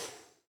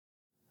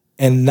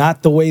 And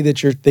not the way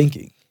that you're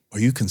thinking. Are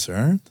you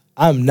concerned?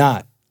 I'm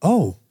not.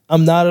 Oh.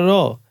 I'm not at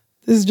all.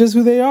 This is just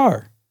who they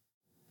are.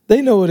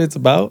 They know what it's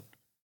about.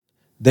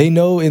 They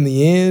know in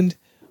the end,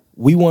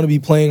 we want to be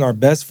playing our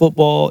best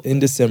football in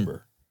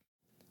December.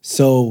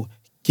 So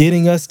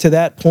getting us to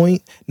that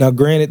point, now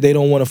granted, they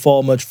don't want to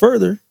fall much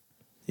further.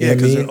 Yeah,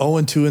 because they're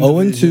 0-2 in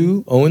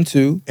division.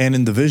 0-2. And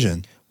in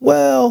division.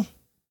 Well,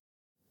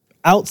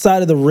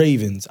 outside of the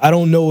Ravens, I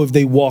don't know if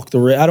they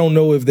I don't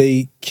know if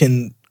they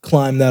can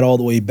climb that all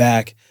the way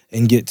back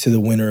and get to the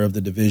winner of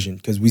the division.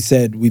 Because we've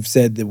said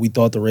that we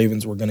thought the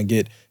Ravens were going to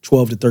get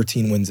 12 to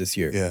 13 wins this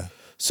year. Yeah.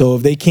 So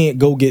if they can't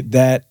go get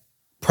that,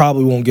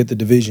 probably won't get the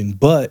division.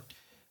 But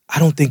I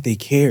don't think they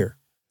care.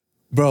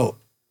 Bro,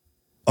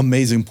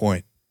 amazing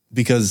point.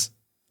 Because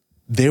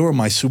they were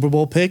my Super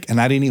Bowl pick, and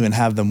I didn't even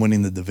have them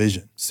winning the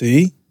division.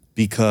 See?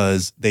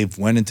 Because they've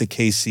went into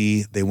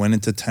KC, they went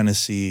into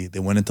Tennessee, they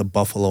went into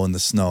Buffalo in the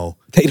snow.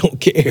 They don't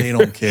care. They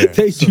don't care.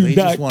 They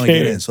just want to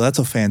get in. So that's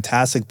a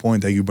fantastic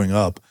point that you bring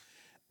up.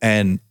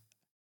 And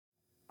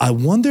I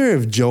wonder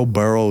if Joe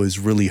Burrow is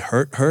really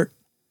hurt,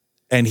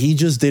 and he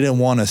just didn't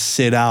want to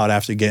sit out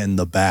after getting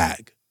the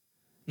bag.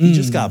 He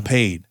just got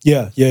paid.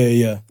 Yeah.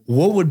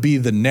 What would be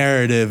the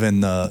narrative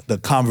and the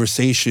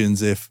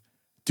conversations if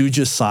dude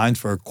just signed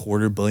for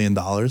 $250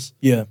 million?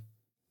 Yeah.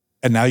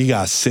 And now you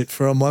got to sit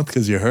for a month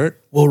because you're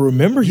hurt? Well,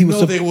 remember,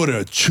 they would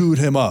have chewed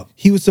him up.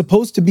 He was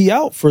supposed to be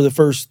out for the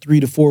first 3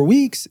 to 4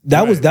 weeks.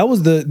 That was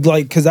the,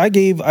 like, because I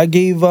gave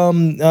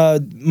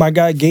my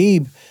guy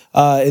Gabe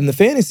in the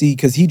fantasy,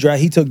 because he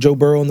took Joe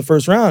Burrow in the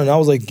first round, and I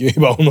was like, Gabe,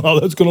 I don't know how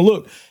that's going to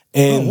look.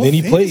 And then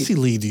he played. What fantasy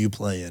league do you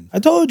play in? I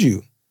told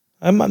you.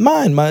 No,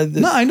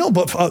 I know,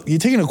 but you're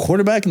taking a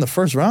quarterback in the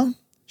first round?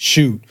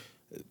 Shoot.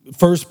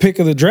 First pick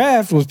of the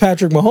draft was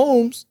Patrick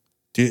Mahomes.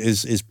 Dude,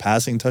 is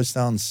passing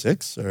touchdown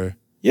 6 or?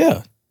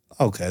 Yeah.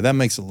 Okay, that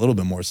makes a little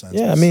bit more sense.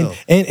 Yeah, I mean,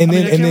 I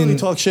can't really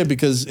talk shit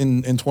because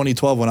in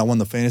 2012 when I won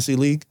the fantasy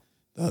league,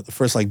 the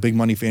first like big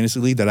money fantasy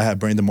league, that I had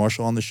Brandon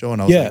Marshall on the show,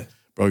 and I was like,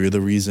 bro, you're the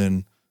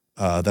reason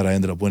that I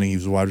ended up winning. He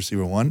was wide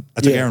receiver 1.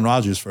 I took Aaron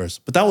Rodgers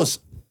first, but that was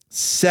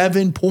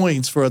 7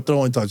 points for a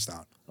throwing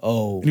touchdown.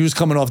 Oh, and he was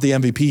coming off the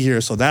MVP here,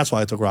 so that's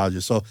why I took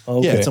Rodgers. So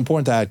yeah, it's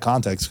important to add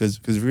context because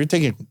if you're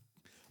taking,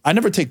 I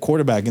never take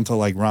quarterback until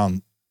like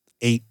round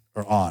 8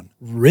 or on.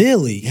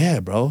 Really? Yeah,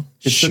 bro.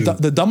 It's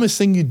the dumbest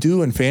thing you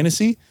do in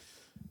fantasy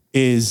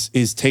is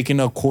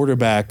taking a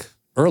quarterback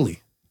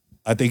early.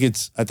 I think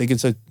it's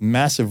a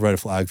massive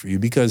red flag for you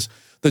because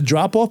the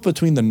drop off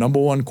between the number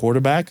 1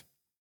 quarterback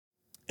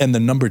and the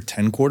number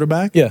 10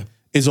 quarterback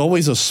is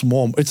always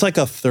it's like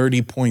a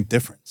 30-point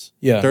difference.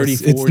 Yeah. 30,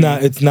 40.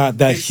 It's not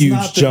that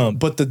huge jump.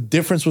 But the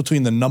difference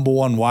between the number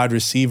 1 wide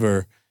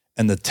receiver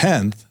and the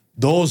 10th,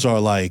 those are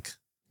like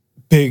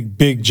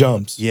big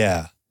jumps.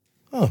 Yeah.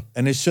 Oh.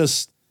 And it's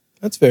just,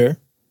 that's fair.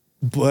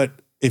 But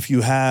if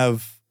you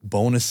have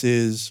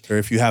bonuses or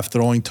if you have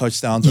throwing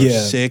touchdowns or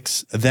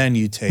 6, then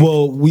you take.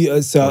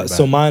 Well,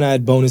 so mine, I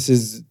had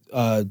bonuses,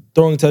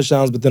 throwing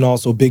touchdowns, but then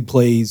also big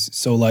plays.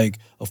 So like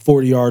a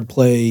 40-yard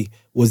play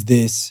was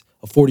this,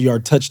 a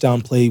 40-yard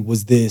touchdown play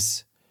was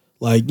this.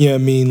 Like, you know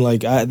what I mean?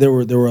 Like there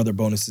were other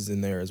bonuses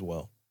in there as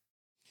well.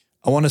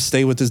 I want to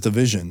stay with this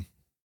division,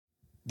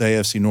 the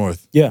AFC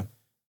North. Yeah.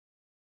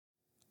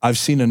 I've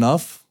seen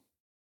enough.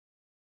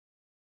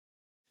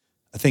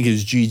 I think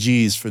it's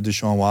GG's for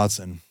Deshaun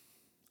Watson.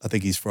 I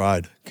think he's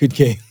fried. Good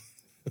game.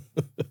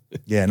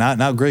 Yeah,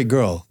 not great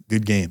girl.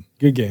 Good game.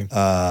 Good game.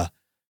 I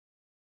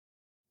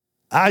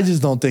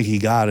just don't think he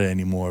got it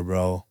anymore,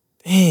 bro.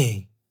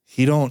 Dang.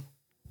 He don't.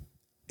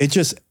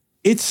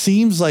 It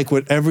seems like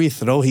with every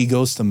throw he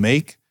goes to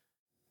make,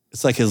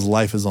 it's like his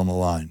life is on the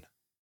line.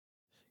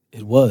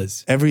 It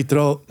was. Every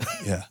throw,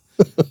 yeah.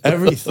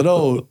 Every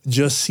throw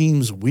just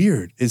seems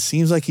weird. It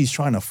seems like he's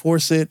trying to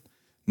force it.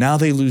 Now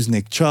they lose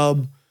Nick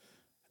Chubb.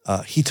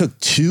 He took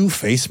 2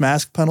 face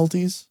mask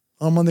penalties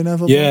on Monday Night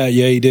Football. Yeah,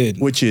 he did.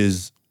 Which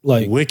is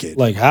like wicked.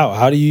 Like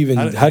how do you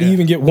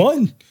even get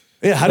one?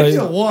 Yeah, how do you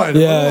get one?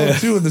 Yeah,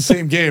 2 in the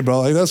same game,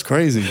 bro. Like that's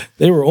crazy.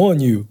 They were on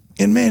you.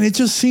 And man, it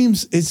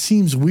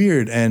seems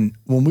weird. And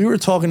when we were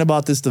talking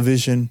about this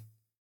division,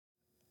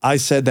 I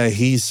said that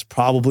he's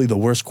probably the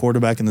worst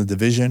quarterback in the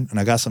division, and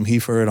I got some heat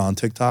for it on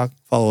TikTok.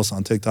 Follow us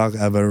on TikTok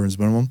at Veterans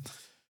Minimum.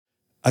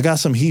 I got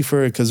some heat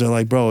for it because they're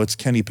like, bro, it's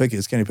Kenny Pickett.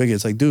 It's Kenny Pickett.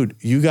 It's like, dude,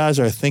 you guys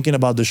are thinking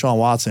about Deshaun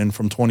Watson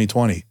from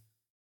 2020.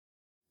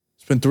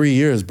 It's been 3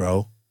 years,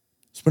 bro.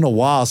 It's been a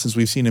while since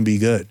we've seen him be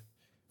good.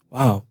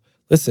 Wow.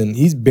 Listen,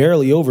 he's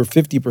barely over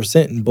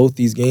 50% in both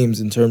these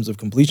games in terms of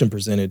completion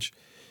percentage.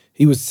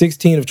 He was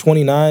 16 of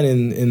 29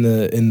 in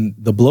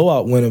the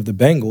blowout win of the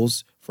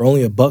Bengals for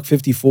only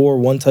 $154,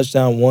 1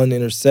 touchdown, 1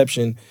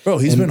 interception. Bro,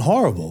 he's been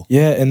horrible.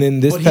 Yeah, and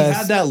then he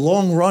had that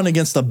long run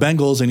against the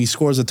Bengals and he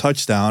scores a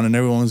touchdown and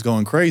everyone's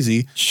going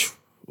crazy.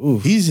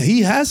 Oof.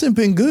 He hasn't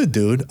been good,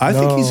 dude. I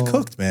think he's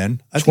cooked,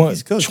 man. I think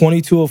he's cooked.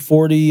 22 of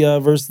 40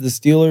 versus the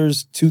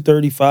Steelers,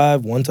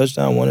 235, 1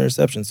 touchdown, 1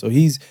 interception. So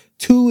he's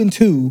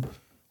 2-2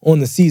 on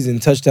the season,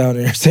 touchdown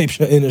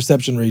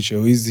interception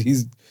ratio.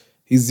 He's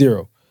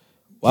 0.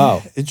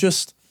 Wow. Yeah, it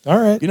just all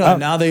right. You know,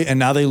 now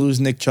they lose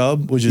Nick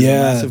Chubb, which is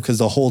massive because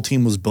the whole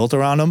team was built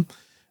around him.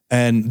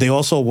 And they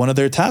also, one of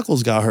their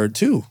tackles got hurt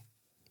too.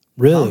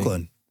 Really?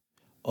 Conklin.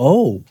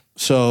 Oh,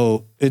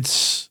 So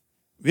it's,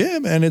 yeah,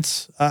 man,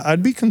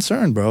 I'd be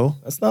concerned, bro.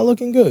 that's not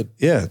looking good.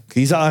 Yeah,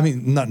 he's out. I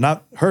mean,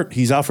 not hurt.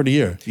 He's out for the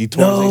year. He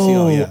tore his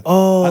ACL. Yeah.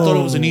 Oh. I thought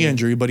it was a knee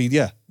injury, but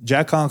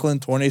Jack Conklin,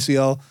 torn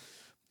ACL.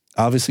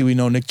 Obviously, we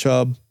know Nick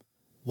Chubb.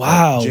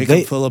 Wow.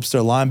 Jacob Phillips,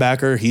 their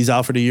linebacker, he's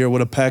out for the year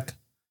with a pec.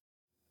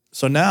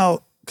 So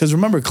now, because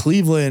remember,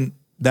 Cleveland,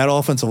 that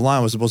offensive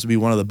line was supposed to be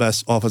one of the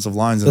best offensive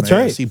lines in That's the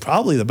right. AFC,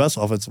 probably the best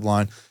offensive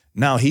line.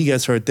 Now he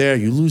gets hurt there.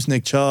 You lose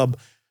Nick Chubb.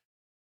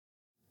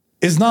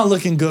 It's not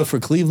looking good for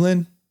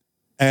Cleveland.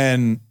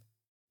 And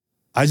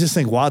I just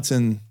think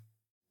Watson,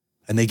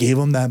 and they gave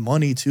him that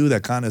money too,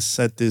 that kind of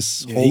set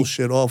this whole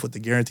shit off with the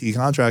guaranteed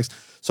contracts.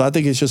 So I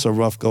think it's just a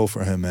rough go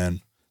for him,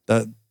 man.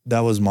 That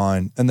was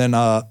mine. And then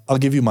I'll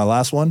give you my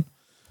last one.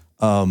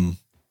 I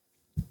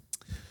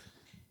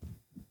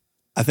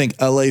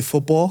think LA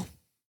football,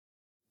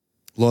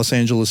 Los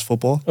Angeles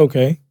football.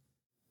 Okay.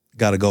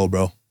 Gotta go,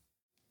 bro.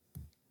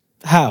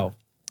 How?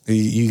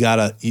 You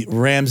gotta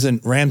Rams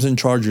and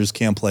Chargers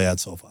can't play at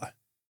SoFi.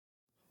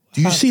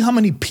 Do you see how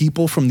many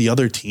people from the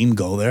other team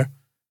go there?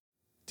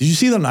 Did you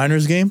see the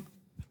Niners game?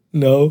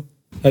 No.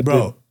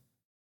 Bro,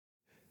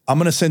 I'm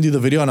going to send you the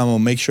video and I'm going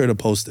to make sure to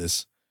post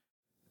this.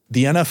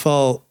 The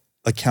NFL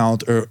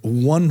account, or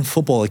one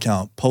football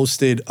account,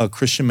 posted a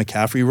Christian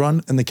McCaffrey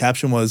run, and the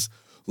caption was,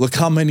 "Look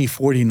how many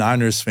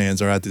 49ers fans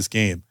are at this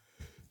game."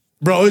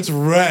 Bro, it's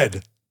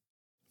red.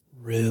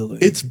 Really?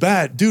 It's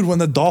bad. Dude, when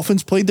the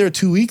Dolphins played there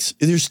 2 weeks,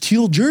 there's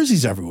teal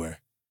jerseys everywhere.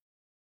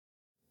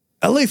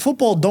 LA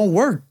football don't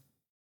work.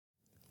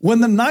 When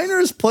the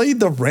Niners played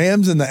the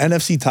Rams in the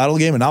NFC title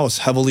game, and I was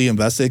heavily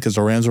invested because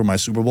the Rams were my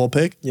Super Bowl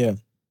pick. Yeah.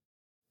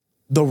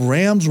 The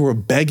Rams were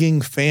begging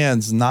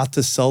fans not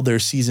to sell their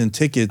season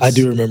tickets. I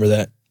do remember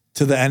that.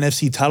 To the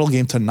NFC title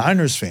game to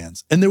Niners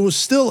fans. And there was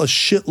still a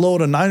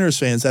shitload of Niners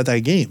fans at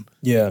that game.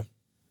 Yeah.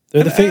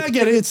 They're the I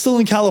get it. It's still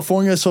in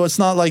California, so it's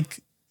not like,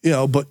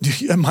 but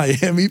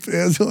Miami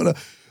fans,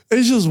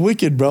 it's just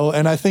wicked, bro.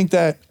 And I think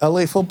that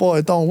LA football,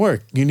 it don't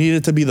work. You need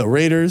it to be the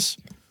Raiders,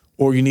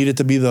 or you need it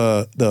to be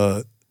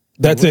the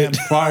That's Rams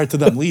it. prior to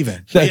them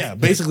leaving. Yeah,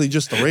 basically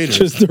just the Raiders.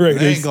 Just the Raiders.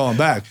 They ain't going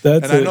back.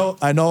 That's and it.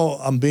 I know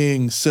I'm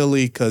being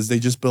silly because they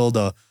just built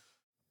a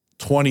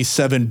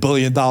 $27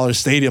 billion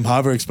stadium,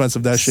 however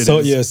expensive that shit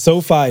is. Yeah,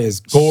 SoFi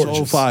is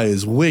gorgeous. SoFi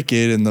is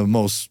wicked in the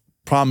most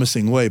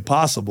promising way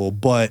possible,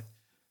 but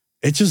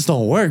it just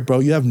don't work, bro.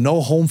 You have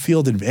no home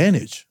field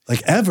advantage.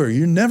 Like, ever.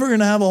 You're never going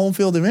to have a home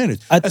field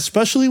advantage,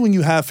 especially when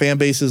you have fan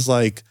bases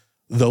like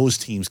those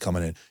teams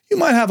coming in. You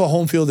might have a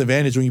home field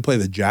advantage when you play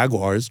the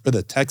Jaguars or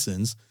the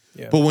Texans,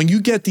 but when you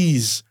get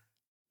these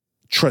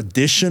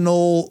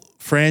traditional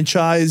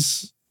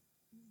franchise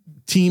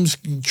teams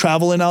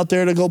traveling out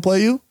there to go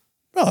play you,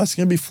 bro, it's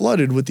going to be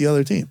flooded with the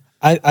other team.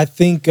 I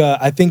think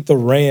the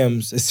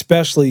Rams,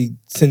 especially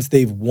since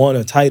they've won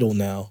a title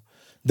now,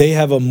 they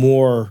have a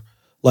more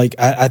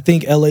I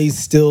think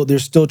they're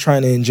still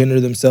trying to engender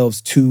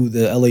themselves to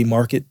the LA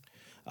market.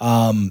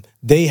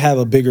 They have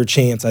a bigger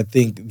chance, I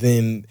think,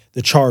 than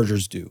the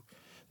Chargers do.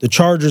 The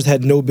Chargers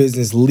had no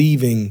business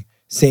leaving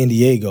San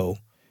Diego,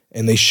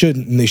 and they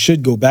shouldn't. And they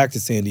should go back to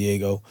San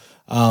Diego.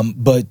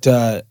 But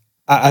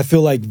I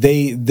feel like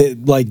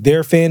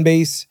their fan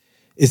base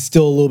is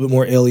still a little bit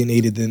more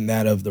alienated than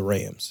that of the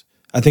Rams.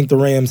 I think the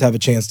Rams have a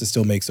chance to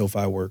still make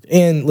SoFi work.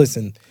 And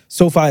listen,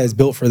 SoFi is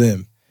built for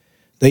them.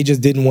 They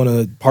just didn't want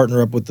to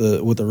partner up with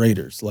the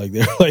Raiders. Like,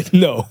 they're like,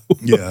 no,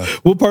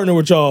 we'll partner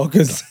with y'all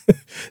because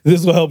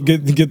this will help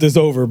get this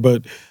over.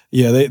 But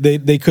yeah,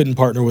 they couldn't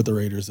partner with the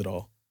Raiders at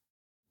all.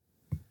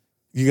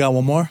 You got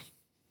one more?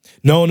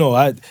 No.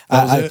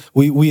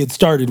 We had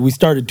started. We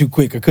started too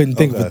quick. I couldn't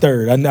think of a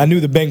third. I knew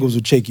the Bengals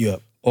would shake you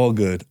up. All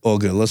good.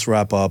 Let's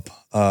wrap up.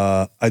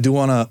 I do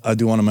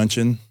wanna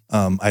mention.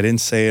 I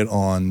didn't say it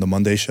on the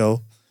Monday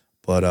show,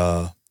 but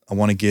I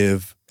want to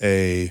give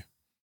a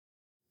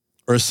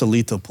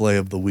Ursulita play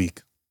of the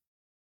week.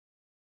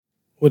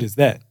 What is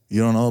that?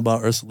 You don't know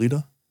about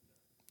Ursulita?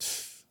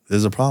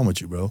 There's a problem with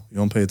you, bro. You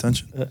don't pay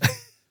attention.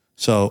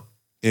 So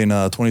in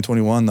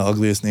 2021, the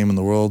ugliest name in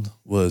the world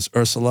was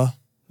Ursula.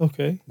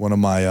 Okay. One of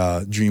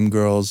my dream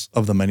girls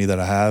of the many that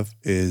I have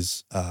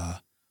is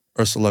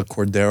Ursula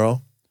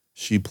Cordero.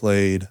 She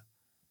played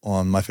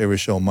on my favorite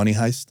show, Money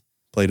Heist,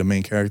 played a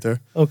main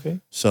character.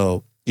 Okay.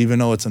 So even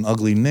though it's an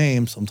ugly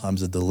name,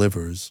 sometimes it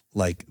delivers.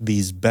 Like,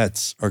 these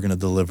bets are going to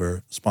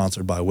deliver,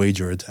 sponsored by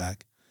Wager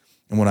Attack.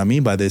 And what I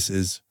mean by this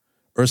is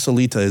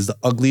Ursulita is the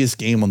ugliest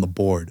game on the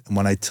board. And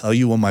when I tell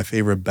you what my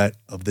favorite bet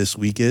of this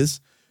week is,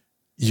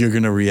 you're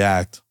going to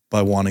react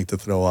by wanting to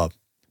throw up.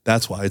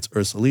 That's why it's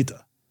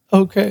Ursulita.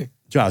 Okay.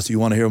 Josh, do you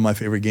want to hear what my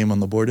favorite game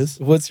on the board is?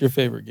 What's your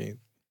favorite game?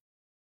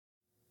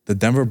 The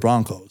Denver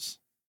Broncos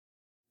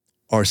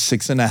are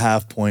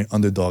 6.5 point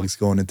underdogs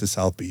going into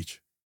South Beach.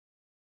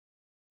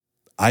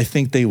 I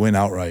think they win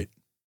outright,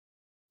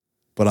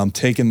 but I'm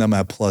taking them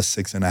at plus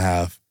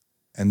 6.5.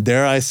 And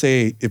dare I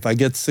say, if I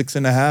get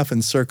 6.5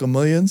 and circa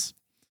millions,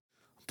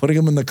 I'm putting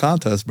them in the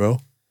contest, bro.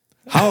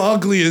 How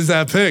ugly is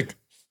that pick?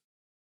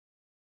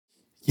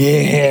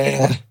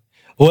 Yeah.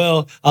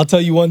 Well, I'll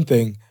tell you one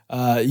thing.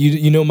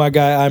 You know my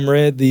guy, I'm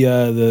Red, the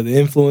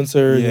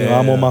influencer. You know,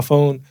 I'm on my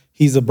phone.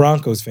 He's a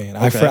Broncos fan.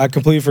 Okay. I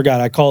completely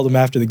forgot. I called him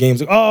after the game.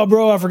 Like, oh,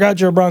 bro, I forgot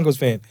you're a Broncos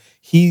fan.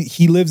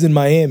 He lives in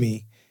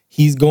Miami.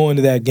 He's going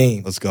to that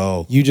game. Let's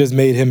go. You just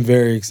made him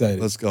very excited.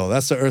 Let's go.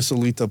 That's the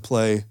Ursulita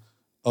play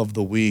of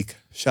the week.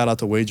 Shout out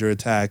to Wager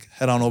Attack.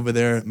 Head on over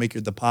there, make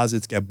your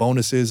deposits, get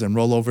bonuses and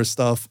rollover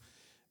stuff,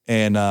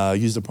 and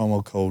use the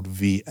promo code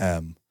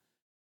VM.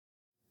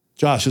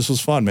 Josh, this was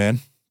fun, man.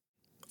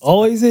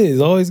 Always is.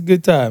 Always a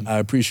good time. I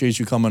appreciate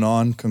you coming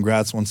on.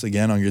 Congrats once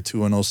again on your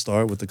 2-0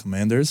 start with the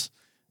Commanders.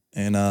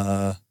 And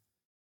tell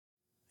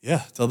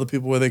the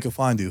people where they can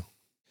find you.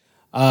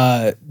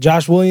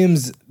 Josh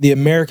Williams, the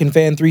American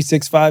Fan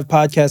 365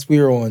 podcast. We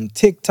are on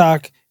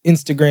TikTok,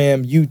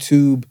 Instagram,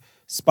 YouTube,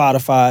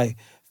 Spotify,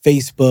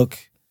 Facebook.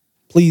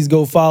 Please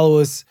go follow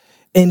us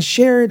and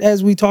share it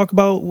as we talk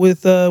about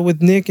with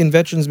Nick and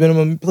Veterans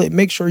Minimum.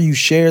 Make sure you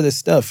share this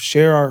stuff.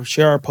 Share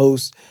our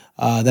posts.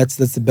 That's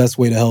the best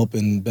way to help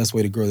and best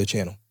way to grow the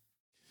channel.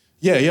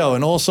 Yeah,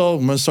 and also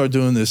I'm gonna start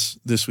doing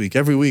this week.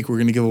 Every week we're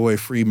gonna give away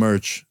free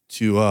merch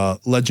to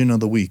Legend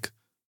of the Week.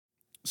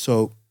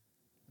 So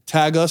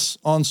tag us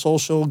on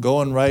social,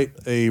 go and write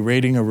a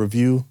rating, a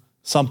review,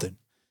 something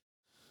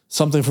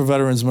for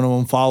Veterans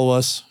Minimum. Follow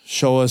us,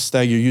 show us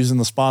that you're using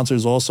the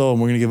sponsors also, and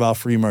we're gonna give out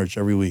free merch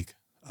every week.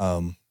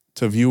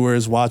 To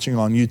viewers watching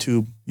on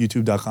YouTube,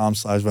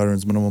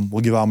 youtube.com/Veterans Minimum,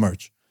 we'll give out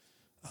merch.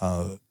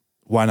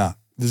 Why not?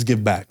 Just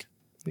give back.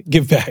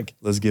 Give back.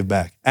 Let's give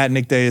back. At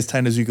Nick Day is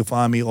 10 as you can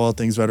find me. All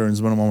things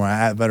Veterans Minimum are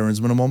at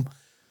Veterans Minimum.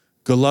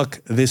 Good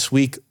luck this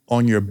week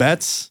on your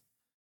bets.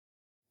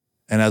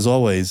 And as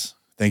always,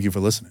 thank you for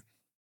listening.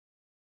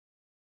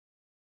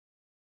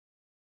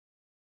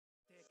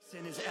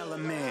 In his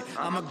element,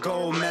 I'm a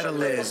gold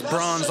medalist,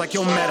 bronze like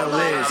your medal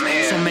is.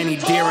 So many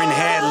deer in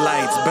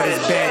headlights, but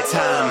it's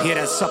bedtime. Hear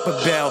that supper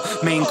bell,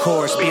 main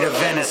course, be the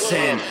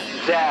venison.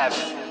 Dab.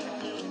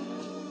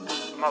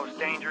 Most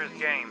dangerous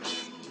game.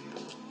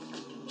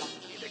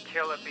 Either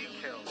kill or be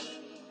killed.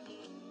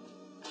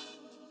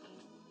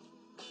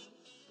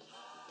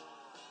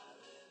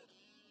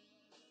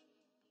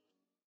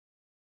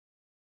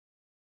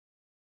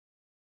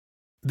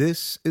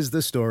 This is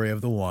the story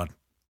of the one.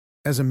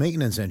 As a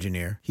maintenance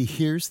engineer, he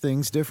hears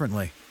things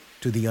differently.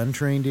 To the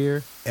untrained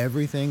ear,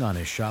 everything on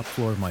his shop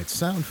floor might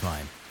sound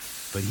fine,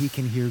 but he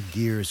can hear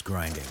gears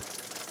grinding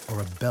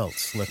or a belt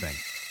slipping.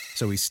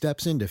 So he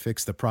steps in to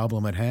fix the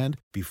problem at hand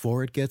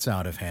before it gets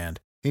out of hand.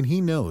 And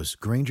he knows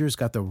Grainger's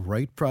got the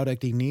right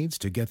product he needs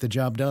to get the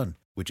job done,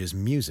 which is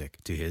music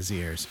to his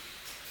ears.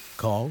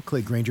 Call,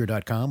 click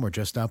Grainger.com, or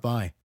just stop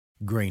by.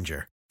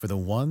 Grainger, for the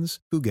ones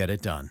who get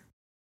it done.